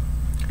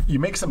 You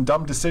make some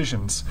dumb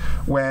decisions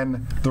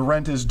when the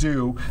rent is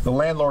due, the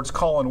landlord's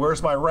calling,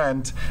 where's my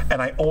rent,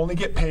 and I only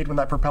get paid when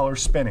that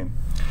propeller's spinning.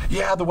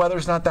 Yeah, the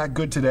weather's not that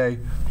good today,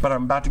 but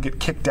I'm about to get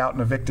kicked out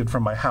and evicted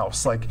from my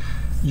house. Like,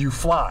 you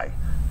fly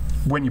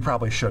when you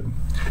probably shouldn't.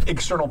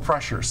 External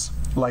pressures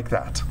like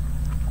that.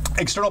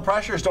 External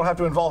pressures don't have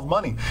to involve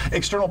money.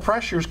 External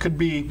pressures could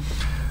be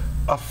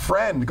a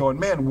friend going,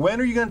 man,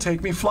 when are you going to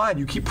take me flying?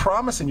 You keep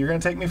promising you're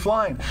going to take me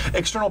flying.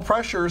 External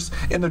pressures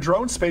in the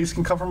drone space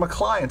can come from a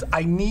client.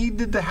 I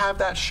needed to have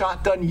that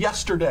shot done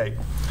yesterday.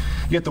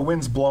 Yet the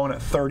wind's blowing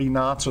at 30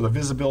 knots, or the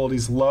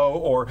visibility's low,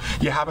 or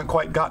you haven't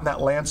quite gotten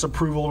that Lance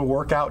approval to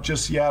work out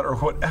just yet, or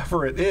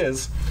whatever it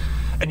is,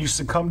 and you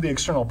succumb to the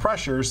external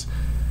pressures,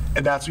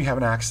 and that's when you have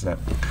an accident.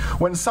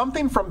 When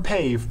something from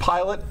PAVE,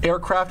 pilot,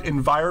 aircraft,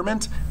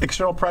 environment,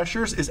 external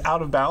pressures, is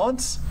out of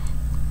balance,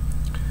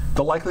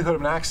 the likelihood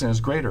of an accident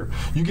is greater.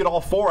 You get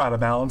all 4 out of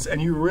balance,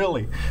 and you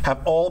really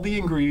have all the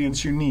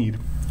ingredients you need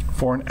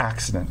for an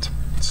accident.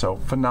 So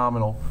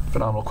phenomenal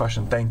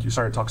question. Thank you.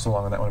 Sorry to talk so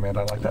long on that one, Amanda.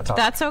 I like that topic.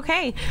 That's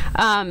okay.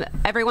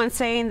 Everyone's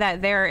saying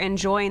that they're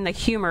enjoying the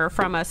humor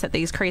from us at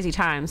these crazy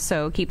times,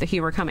 so keep the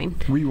humor coming.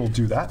 We will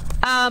do that.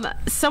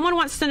 Someone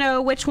wants to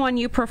know which one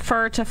you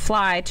prefer to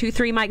fly,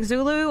 23 Mike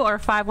Zulu or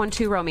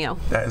 512 Romeo?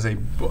 That is a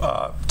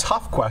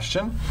tough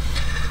question.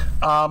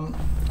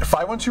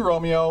 512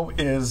 Romeo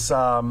is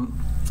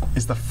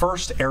the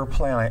first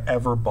airplane I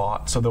ever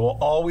bought, so there will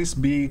always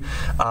be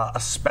a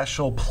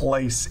special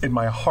place in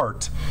my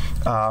heart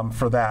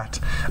for that.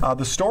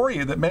 The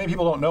story that many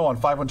people don't know on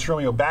 512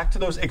 Romeo, back to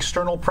those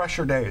external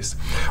pressure days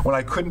when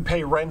I couldn't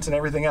pay rent and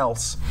everything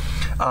else,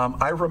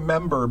 I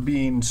remember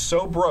being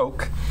so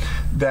broke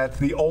that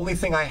the only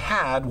thing I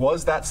had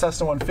was that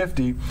Cessna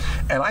 150,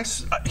 and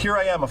here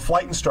I am, a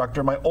flight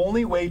instructor. My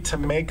only way to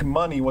make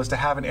money was to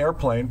have an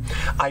airplane.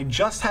 I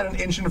just had an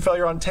engine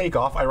failure on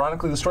takeoff,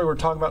 ironically the story we're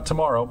talking about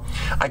tomorrow.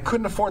 I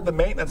couldn't afford the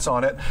maintenance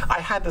on it.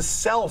 I had to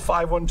sell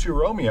 512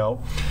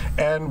 Romeo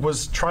and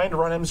was trying to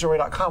run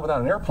MzeroA.com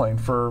without an airplane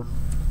for,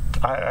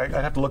 I'd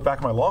have to look back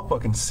at my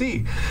logbook and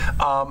see.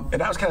 And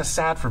that was kind of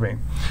sad for me.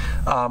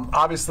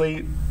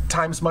 Obviously,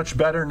 time's much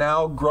better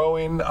now,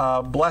 growing,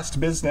 blessed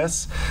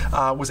business,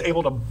 was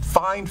able to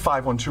find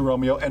 512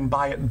 Romeo and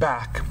buy it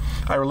back.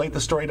 I relate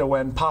the story to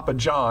when Papa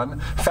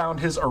John found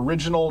his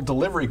original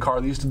delivery car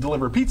that he used to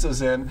deliver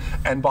pizzas in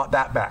and bought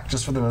that back,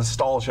 just for the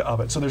nostalgia of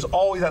it. So there's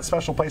always that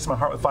special place in my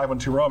heart with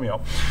 512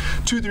 Romeo.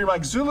 23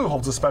 Mike Zulu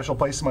holds a special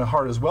place in my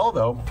heart as well,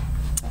 though.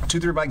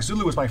 23 Mike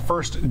Zulu was my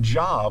first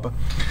job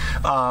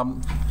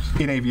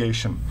in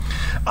aviation.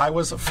 I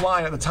was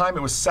flying, at the time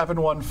it was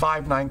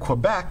 7159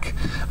 Quebec,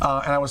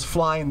 and I was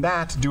flying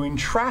that doing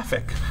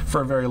traffic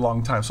for a very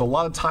long time. So a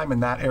lot of time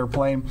in that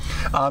airplane.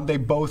 They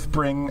both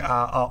bring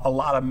a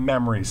lot of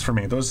memories for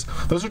me. Those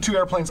are 2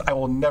 airplanes I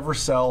will never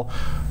sell,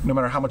 no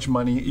matter how much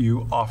money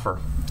you offer.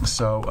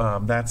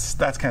 So that's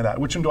kind of that.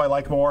 Which one do I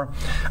like more?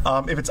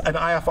 If it's an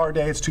IFR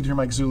day, it's 23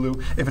 Mike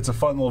Zulu. If it's a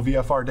fun little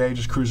VFR day,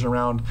 just cruising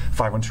around,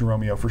 512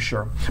 Romeo for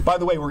sure. By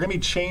the way, we're going to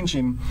be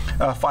changing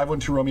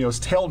 512 Romeo's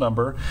tail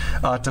number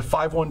to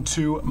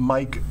 512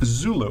 Mike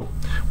Zulu.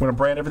 We're going to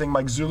brand everything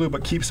Mike Zulu,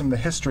 but keep some of the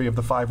history of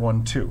the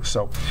 512.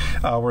 So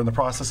we're in the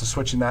process of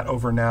switching that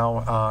over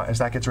now as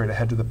that gets ready to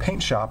head to the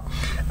paint shop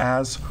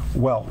as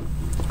well.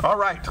 All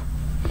right.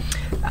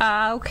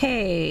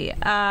 Okay.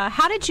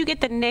 How did you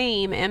get the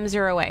name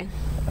MzeroA?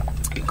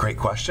 Great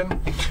question.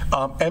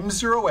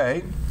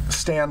 MzeroA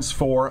stands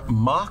for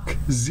Mach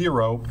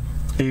Zero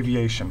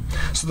Aviation.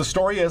 So the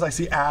story is, I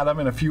see Adam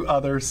and a few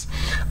others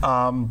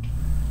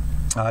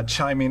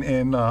chiming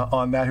in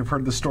on that, who've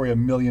heard the story a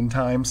million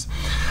times.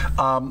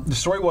 The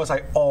story was,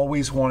 I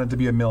always wanted to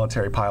be a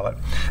military pilot.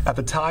 At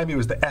the time, it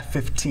was the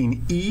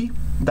F-15E.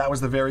 That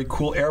was the very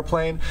cool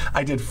airplane.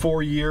 I did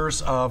 4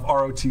 years of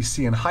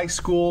ROTC in high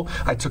school.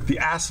 I took the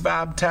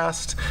ASVAB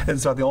test.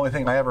 It's about the only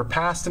thing I ever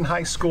passed in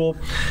high school,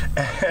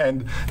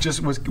 and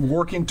just was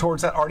working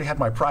towards that. Already had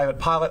my private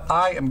pilot.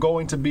 I am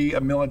going to be a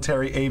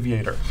military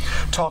aviator.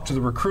 Talked to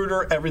the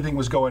recruiter. Everything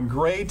was going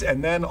great,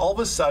 and then all of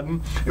a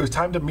sudden, it was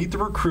time to meet the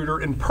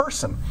recruiter in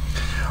person.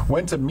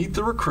 Went to meet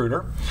the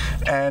recruiter,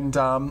 and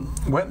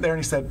went there, and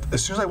he said,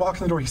 as soon as I walked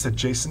in the door, he said,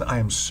 "Jason, I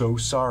am so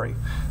sorry."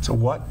 So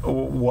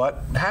what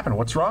happened?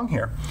 What's wrong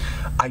here?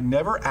 I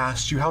never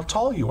asked you how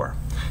tall you were.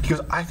 He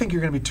goes, I think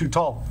you're going to be too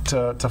tall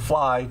to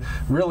fly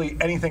really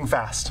anything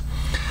fast.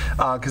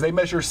 Because they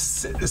measure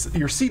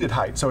your seated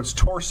height, so it's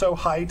torso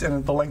height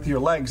and the length of your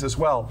legs as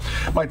well.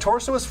 My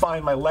torso is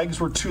fine. My legs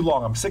were too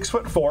long. I'm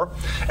 6'4",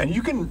 and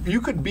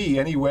you could be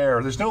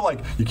anywhere. There's no like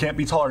you can't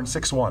be taller than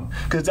 6'1",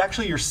 because it's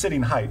actually your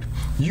sitting height.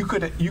 You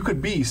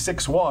could be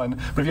 6'1",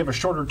 but if you have a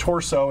shorter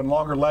torso and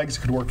longer legs,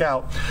 it could work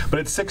out. But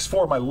at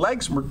 6'4", my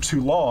legs were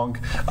too long.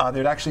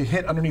 They'd actually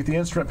hit underneath the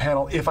instrument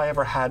panel if I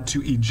ever had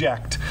to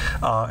eject,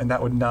 and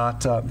that would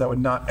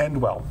not end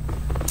well.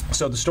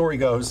 So the story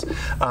goes,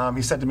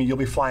 he said to me, "You'll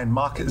be flying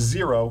Mach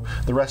 0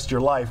 the rest of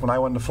your life," when I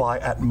wanted to fly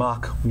at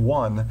Mach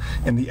 1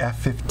 in the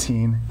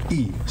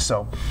F-15E.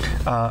 So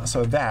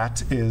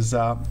that is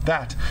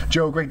that.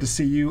 Joe, great to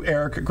see you.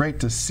 Eric, great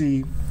to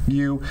see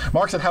you.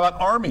 Mark said, how about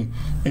Army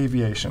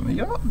aviation?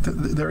 You know,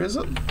 there is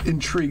an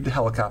intrigue to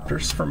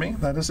helicopters for me.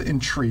 That is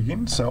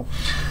intriguing. So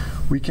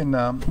we can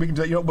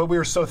do it. You know, but we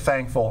are so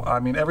thankful. I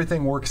mean,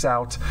 everything works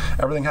out.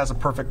 Everything has a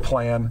perfect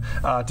plan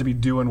to be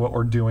doing what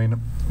we're doing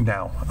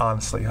now,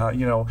 honestly.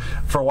 You know,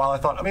 for a while I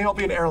thought, I'll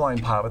be an airline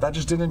pilot, but that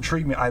just didn't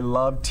intrigue me. I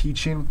love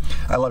teaching.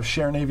 I love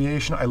sharing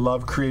aviation. I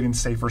love creating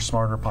safer,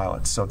 smarter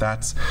pilots. So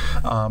that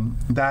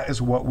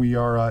is what we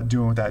are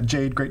doing with that.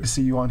 Jade, great to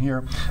see you on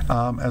here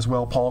as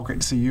well. Paul,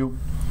 great to see you.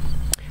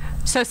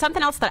 So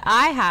something else that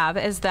I have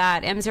is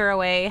that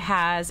MzeroA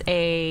has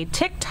a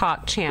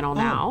TikTok channel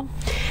now.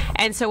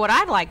 And so what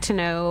I'd like to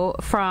know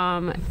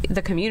from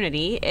the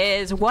community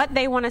is what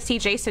they want to see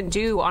Jason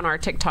do on our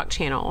TikTok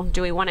channel.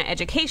 Do we want it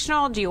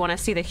educational? Do you want to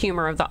see the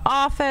humor of The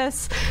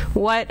Office?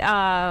 What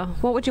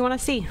would you want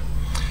to see?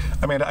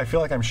 I mean, I feel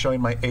like I'm showing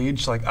my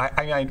age. Like,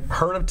 I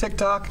heard of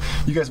TikTok.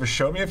 You guys have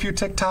showed me a few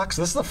TikToks.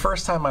 This is the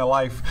first time in my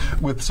life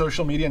with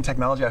social media and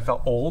technology I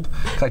felt old.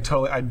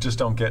 I just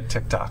don't get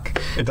TikTok.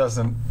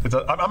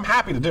 I'm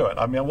happy to do it.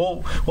 I mean,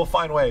 we'll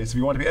find ways. If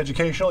you want to be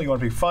educational, you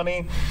want to be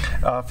funny,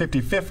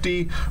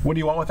 50-50. What do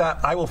you want with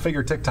that? I will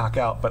figure TikTok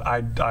out. But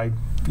I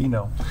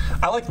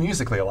like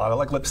Musical.ly a lot. I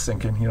like lip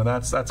syncing.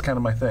 That's kind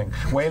of my thing.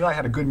 Wayne and I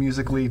had a good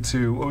Musical.ly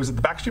to, what was it,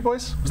 the Backstreet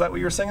Boys? Was that what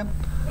you were singing?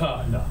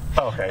 No.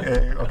 Oh,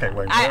 okay. Okay,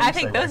 Wayne. I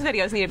think those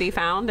videos need to be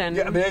found. And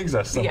yeah, they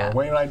exist somewhere. Yeah.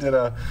 Wayne and I did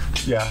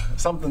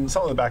some of the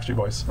Backstreet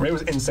Boys. Or maybe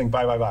it was NSYNC,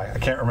 Bye Bye Bye. I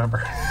can't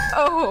remember.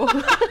 Oh.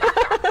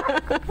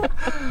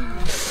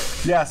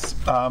 Yes,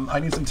 I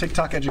need some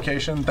TikTok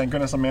education. Thank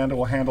goodness Amanda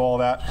will handle all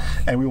that,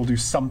 and we will do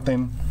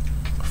something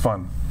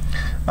fun.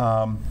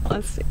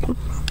 Let's see.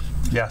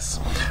 Yes.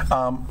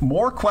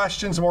 More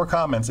questions, more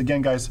comments.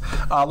 Again, guys,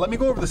 let me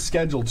go over the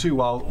schedule, too,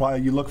 while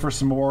you look for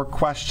some more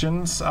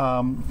questions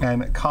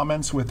and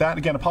comments with that.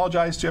 Again,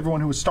 apologize to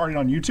everyone who was starting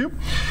on YouTube.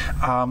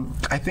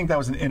 I think that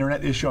was an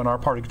internet issue on our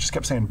part. It just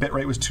kept saying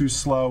bitrate was too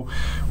slow.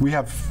 We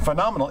have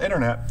phenomenal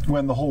internet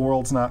when the whole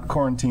world's not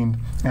quarantined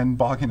and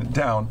bogging it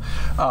down.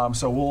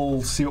 So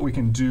we'll see what we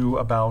can do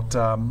about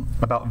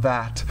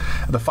that.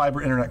 The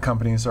fiber internet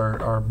companies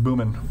are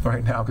booming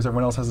right now because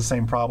everyone else has the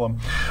same problem.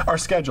 Our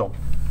schedule.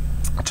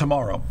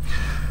 Tomorrow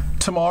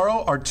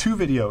are 2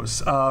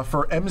 videos.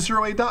 For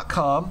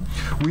MzeroA.com,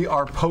 we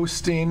are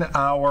posting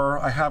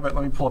I have it,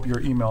 let me pull up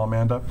your email,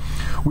 Amanda.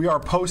 We are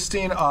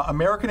posting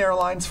American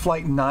Airlines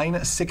Flight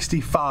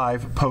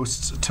 965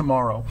 posts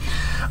tomorrow.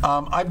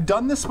 I've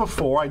done this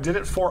before. I did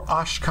it for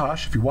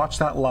Oshkosh, if you watch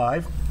that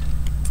live.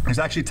 It's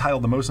actually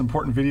titled The Most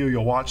Important Video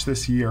You'll Watch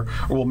This Year,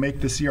 or will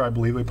make this year, I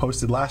believe. We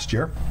posted last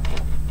year.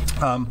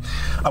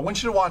 I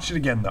want you to watch it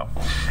again, though,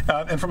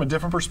 and from a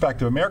different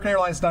perspective. American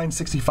Airlines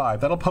 965,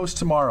 that'll post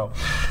tomorrow.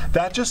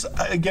 That just,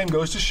 again,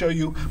 goes to show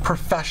you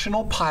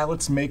professional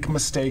pilots make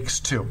mistakes,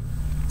 too.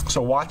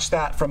 So watch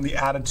that from the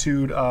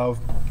attitude of,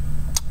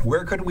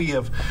 where could we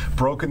have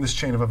broken this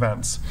chain of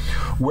events?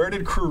 Where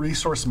did crew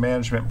resource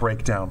management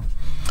break down?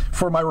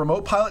 For my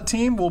remote pilot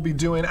team, we'll be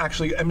doing,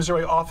 actually,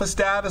 MzeroA Office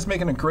Dad is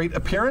making a great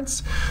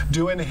appearance,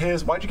 doing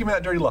his, why'd you give me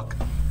that dirty look?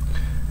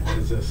 What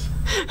is this?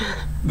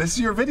 This is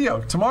your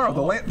video tomorrow,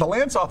 the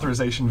Lance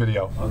authorization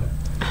video.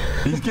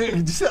 Okay.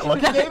 Did you see that look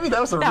he gave me?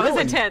 That was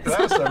intense. That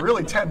was a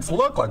really tense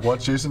look. Like,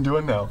 what's Jason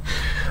doing now?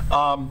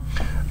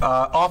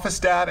 Office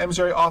Dad,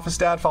 MzeroA Office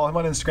Dad. Follow him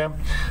on Instagram.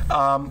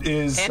 And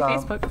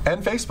Facebook.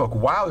 And Facebook.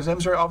 Wow, there's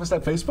MzeroA Office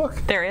Dad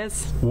Facebook. There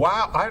is.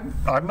 Wow,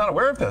 I'm not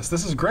aware of this.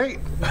 This is great.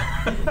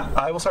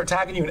 I will start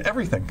tagging you in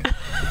everything.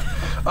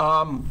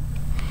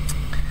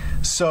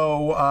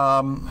 So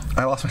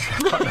I lost my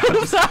train of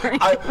thought. Sorry.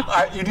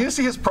 You need to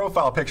see his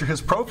profile picture. His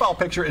profile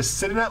picture is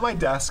sitting at my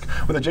desk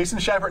with a Jason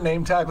Shepard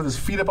name tag with his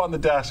feet up on the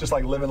desk, just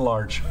like living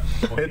large.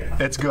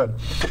 It's good.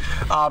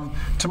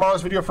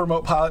 Tomorrow's video for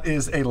Remote Pilot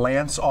is a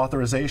Lance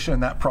authorization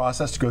and that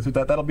process to go through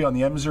that. That'll be on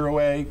the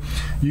MzeroA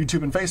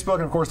YouTube and Facebook,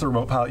 and of course the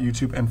Remote Pilot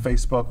YouTube and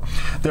Facebook.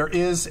 There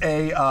is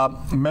a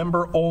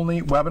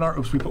member-only webinar.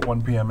 Oops, we put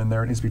 1 p.m. in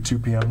there. It needs to be 2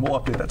 p.m. We'll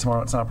update that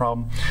tomorrow. It's not a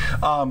problem.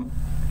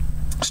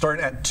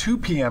 Starting at 2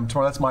 p.m.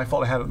 tomorrow. That's my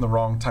fault. I had it in the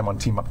wrong time on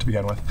Team Up to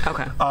begin with.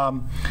 Okay.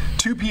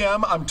 2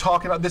 p.m. I'm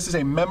talking about, this is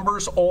a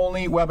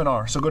members-only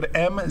webinar. So go to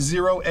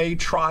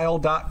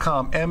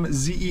MzeroAtrial.com,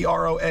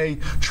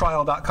 MZEROA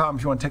trial.com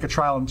if you want to take a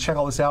trial and check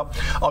all this out.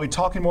 I'll be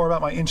talking more about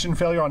my engine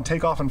failure on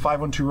takeoff and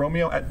 512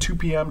 Romeo at 2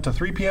 p.m. to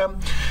 3 p.m.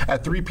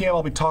 At 3 p.m.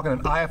 I'll be talking an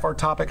IFR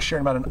topic,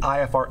 sharing about an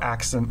IFR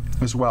accident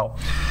as well.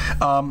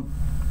 On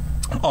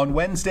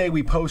Wednesday,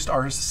 we post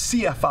our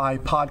CFI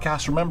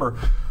podcast. Remember,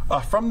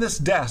 from this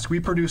desk,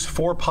 we produce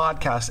 4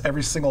 podcasts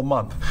every single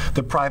month.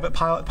 The Private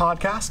Pilot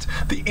Podcast,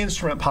 the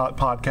Instrument Pilot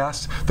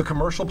Podcast, the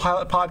Commercial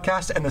Pilot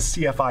Podcast, and the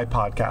CFI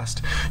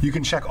Podcast. You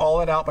can check all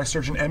that out by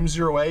searching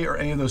MzeroA or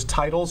any of those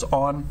titles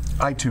on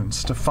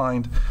iTunes to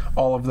find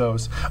all of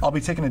those. I'll be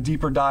taking a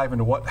deeper dive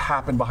into what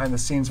happened behind the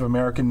scenes of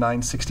American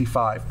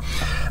 965.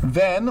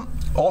 Then,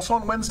 also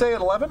on Wednesday at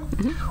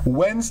 11,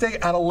 Wednesday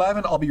at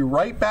 11, I'll be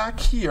right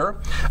back here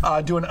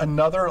doing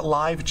another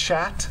live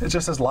chat. It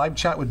just says live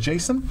chat with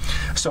Jason.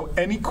 So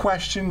any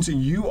questions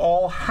you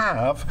all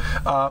have,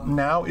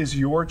 now is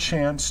your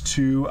chance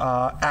to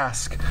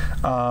ask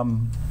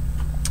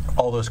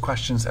all those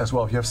questions as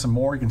well. If you have some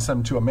more, you can send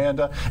them to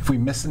Amanda. If we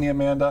miss any,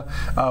 Amanda,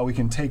 we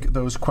can take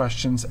those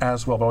questions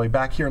as well. But I'll be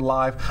back here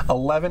live,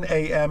 11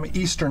 a.m.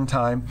 Eastern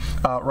time,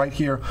 right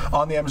here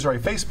on the MzeroA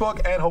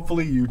Facebook and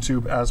hopefully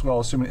YouTube as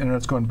well, assuming the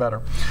internet's going better.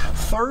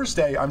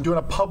 Thursday, I'm doing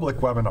a public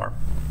webinar.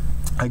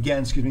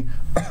 Again, excuse me,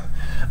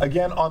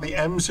 again on the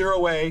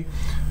MzeroA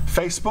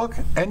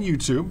Facebook, and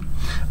YouTube.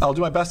 I'll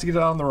do my best to get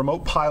it on the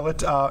remote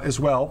pilot as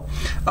well.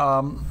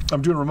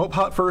 I'm doing a remote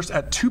pilot first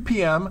at 2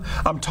 p.m.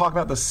 I'm talking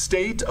about the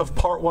state of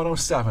Part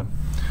 107.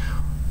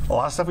 A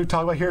lot of stuff we've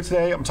talked about here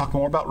today. I'm talking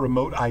more about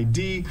remote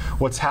ID,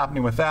 what's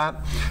happening with that,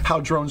 how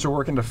drones are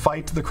working to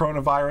fight the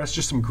coronavirus,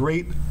 just some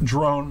great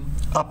drone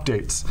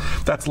updates.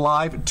 That's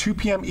live at 2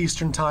 p.m.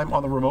 Eastern Time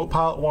on the Remote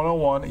Pilot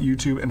 101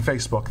 YouTube and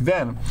Facebook.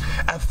 Then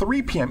at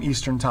 3 p.m.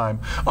 Eastern Time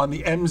on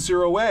the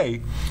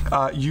MzeroA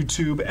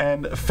YouTube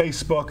and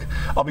Facebook,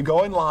 I'll be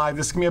going live.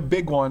 This is going to be a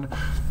big one,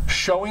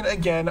 showing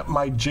again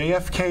my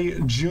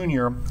JFK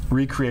Jr.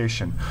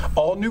 recreation.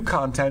 All new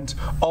content,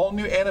 all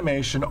new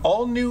animation,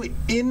 all new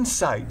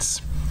insights.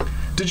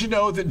 Did you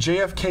know that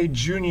JFK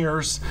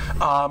Jr.'s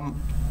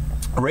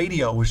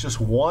radio was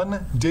just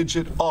 1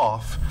 digit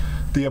off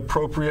the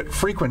appropriate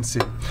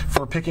frequency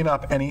for picking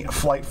up any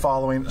flight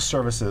following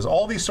services?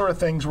 All these sort of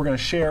things we're going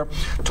to share,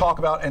 talk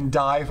about, and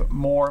dive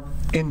more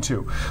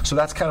into. So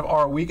that's kind of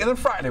our week. And then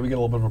Friday we get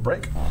a little bit of a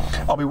break.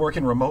 I'll be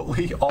working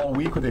remotely all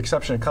week with the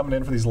exception of coming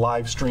in for these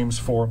live streams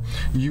for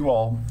you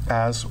all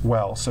as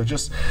well. So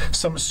just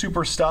some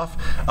super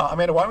stuff.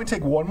 Amanda, why don't we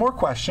take one more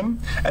question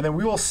and then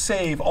we will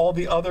save all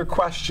the other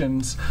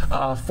questions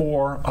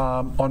for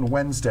on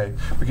Wednesday.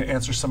 We can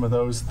answer some of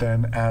those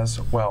then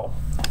as well.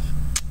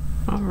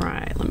 All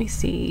right, let me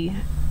see.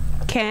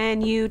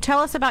 Can you tell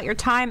us about your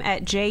time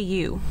at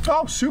JU?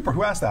 Oh, super.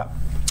 Who asked that?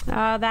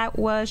 That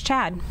was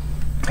Chad.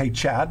 Hey,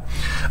 Chad.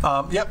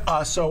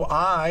 So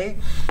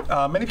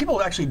many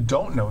people actually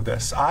don't know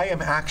this. I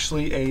am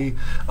actually a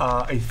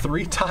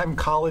 3-time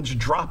college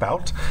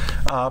dropout.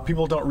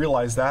 People don't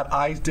realize that.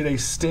 I did a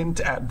stint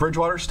at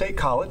Bridgewater State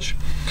College,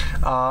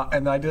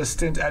 and I did a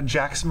stint at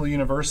Jacksonville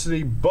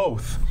University,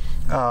 both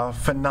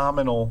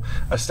phenomenal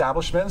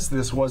establishments.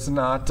 This was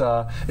not,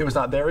 it was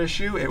not their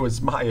issue, it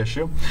was my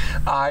issue.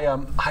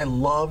 I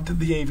loved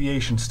the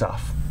aviation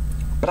stuff.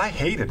 But I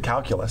hated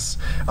calculus.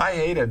 I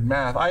hated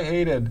math. I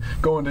hated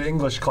going to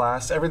English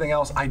class. Everything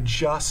else, I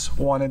just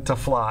wanted to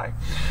fly.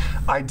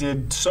 I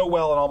did so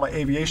well in all my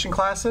aviation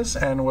classes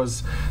and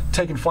was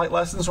taking flight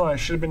lessons when I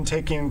should have been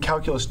taking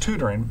calculus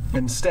tutoring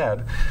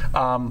instead.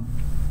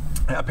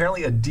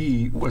 Apparently a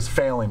D was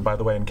failing, by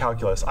the way, in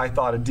calculus. I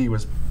thought a D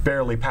was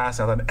barely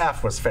passing. I thought an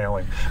F was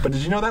failing. But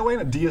did you know that, Wayne?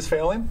 A D is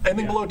failing?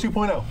 Anything below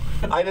 2.0.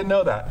 I didn't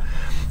know that.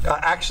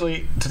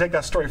 Actually, to take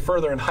that story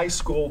further, in high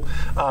school,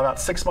 about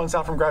 6 months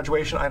out from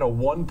graduation, I had a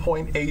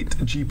 1.8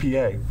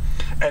 GPA.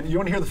 And you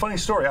want to hear the funny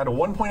story? I had a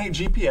 1.8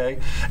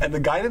 GPA, and the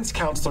guidance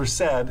counselor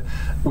said,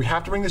 we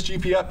have to bring this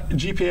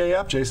GPA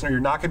up, Jason, or you're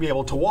not going to be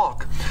able to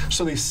walk.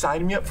 So they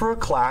signed me up for a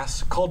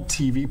class called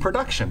TV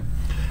production.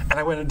 And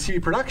I went into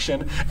TV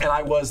production, and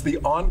I was the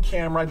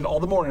on-camera, I did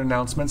all the morning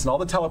announcements, and all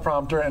the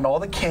teleprompter, and all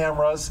the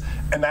cameras,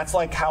 and that's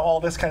like how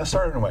all this kind of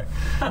started in a way.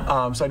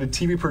 So I did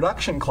TV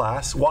production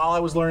class while I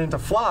was learning to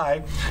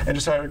fly, and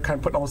just started kind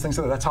of putting all those things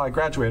together. That's how I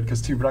graduated,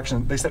 because TV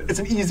production, they said, it's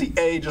an easy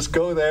A, just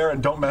go there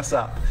and don't mess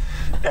up.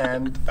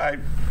 And I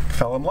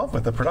fell in love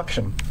with the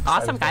production.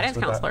 Awesome guidance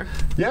counselor.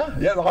 Yeah,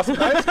 the awesome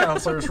guidance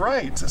counselor is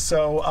right.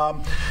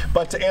 So,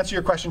 but to answer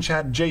your question,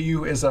 Chad,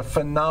 JU is a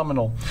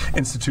phenomenal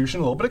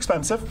institution, a little bit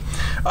expensive,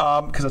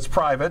 because it's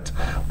private,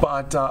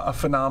 but a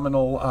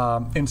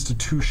phenomenal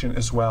institution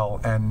as well.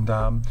 And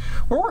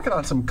we're working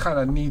on some kind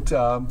of neat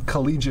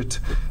collegiate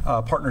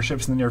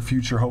partnerships in the near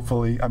future,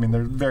 hopefully. I mean,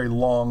 they're very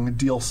long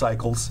deal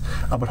cycles,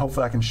 but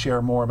hopefully I can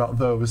share more about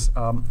those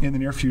in the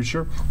near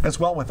future as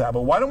well with that.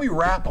 But why don't we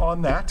wrap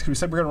on that? Because we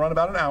said we're going to run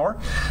about an hour.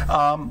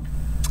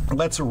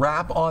 Let's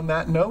wrap on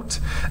that note,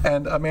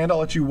 and Amanda, I'll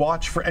let you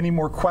watch for any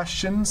more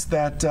questions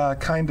that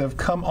kind of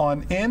come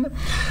on in.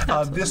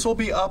 This will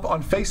be up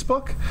on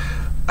Facebook.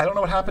 I don't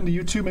know what happened to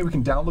YouTube. Maybe we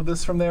can download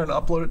this from there and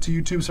upload it to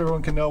YouTube so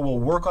everyone can know. We'll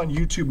work on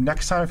YouTube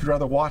next time if you'd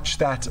rather watch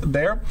that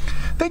there.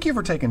 Thank you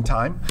for taking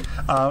time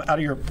out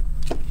of your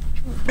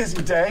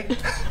busy day.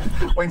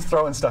 Wayne's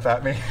throwing stuff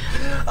at me.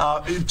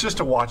 Just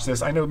to watch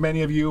this. I know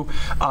many of you,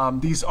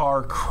 these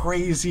are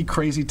crazy,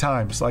 crazy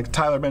times. Like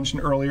Tyler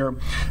mentioned earlier,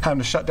 having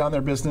to shut down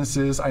their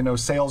businesses. I know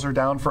sales are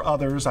down for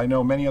others. I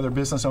know many other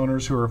business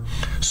owners who are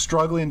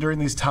struggling during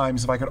these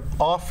times. If I could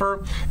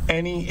offer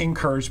any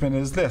encouragement,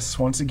 is this.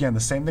 Once again,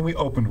 the same thing we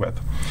opened with.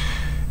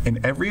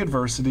 In every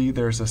adversity,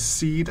 there's a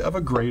seed of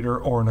a greater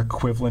or an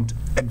equivalent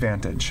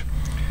advantage.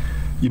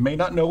 You may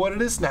not know what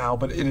it is now,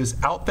 but it is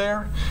out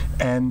there,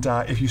 and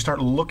if you start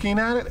looking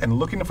at it and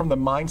looking from the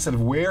mindset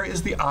of where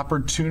is the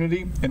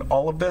opportunity in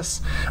all of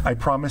this, I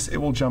promise it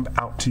will jump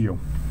out to you.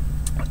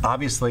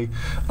 Obviously,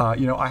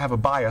 I have a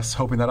bias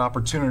hoping that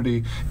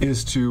opportunity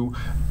is to,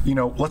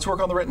 let's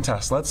work on the written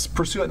test. Let's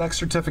pursue that next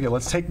certificate.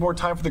 Let's take more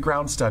time for the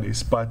ground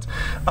studies. But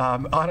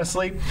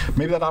honestly,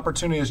 maybe that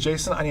opportunity is,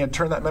 Jason, I need to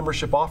turn that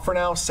membership off for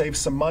now, save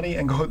some money,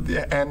 and go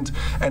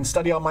and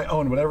study on my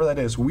own, whatever that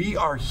is. We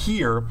are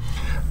here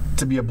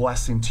to be a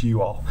blessing to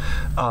you all.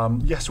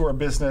 Yes, we're a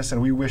business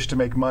and we wish to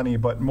make money,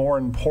 but more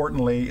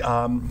importantly,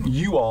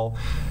 you all,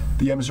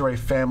 the MzeroA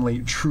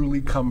family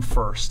truly come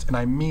first. And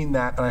I mean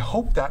that, and I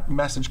hope that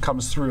message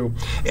comes through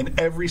in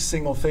every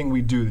single thing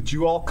we do, that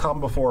you all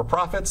come before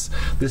profits.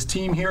 This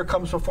team here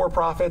comes before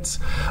profits.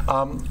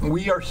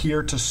 We are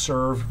here to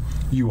serve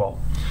you all.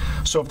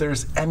 So if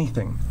there's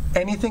anything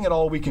at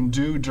all we can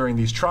do during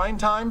these trying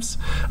times,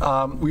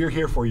 we are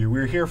here for you.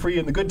 We're here for you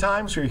in the good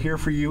times. We're here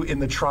for you in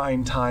the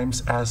trying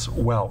times as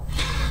well.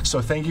 So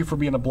thank you for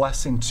being a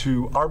blessing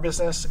to our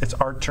business. It's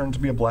our turn to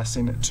be a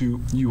blessing to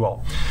you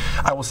all.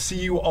 I will see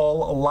you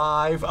all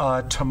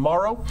live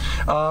tomorrow,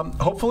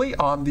 hopefully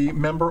on the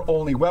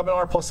member-only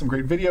webinar, plus some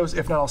great videos.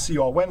 If not, I'll see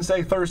you all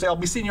Wednesday, Thursday. I'll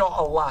be seeing you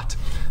all a lot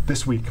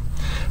this week.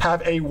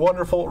 Have a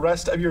wonderful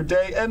rest of your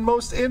day, and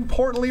most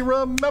importantly,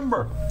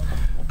 remember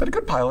that a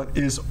good pilot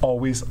is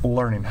always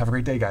learning. Have a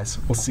great day, guys.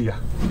 We'll see you.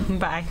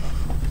 Bye.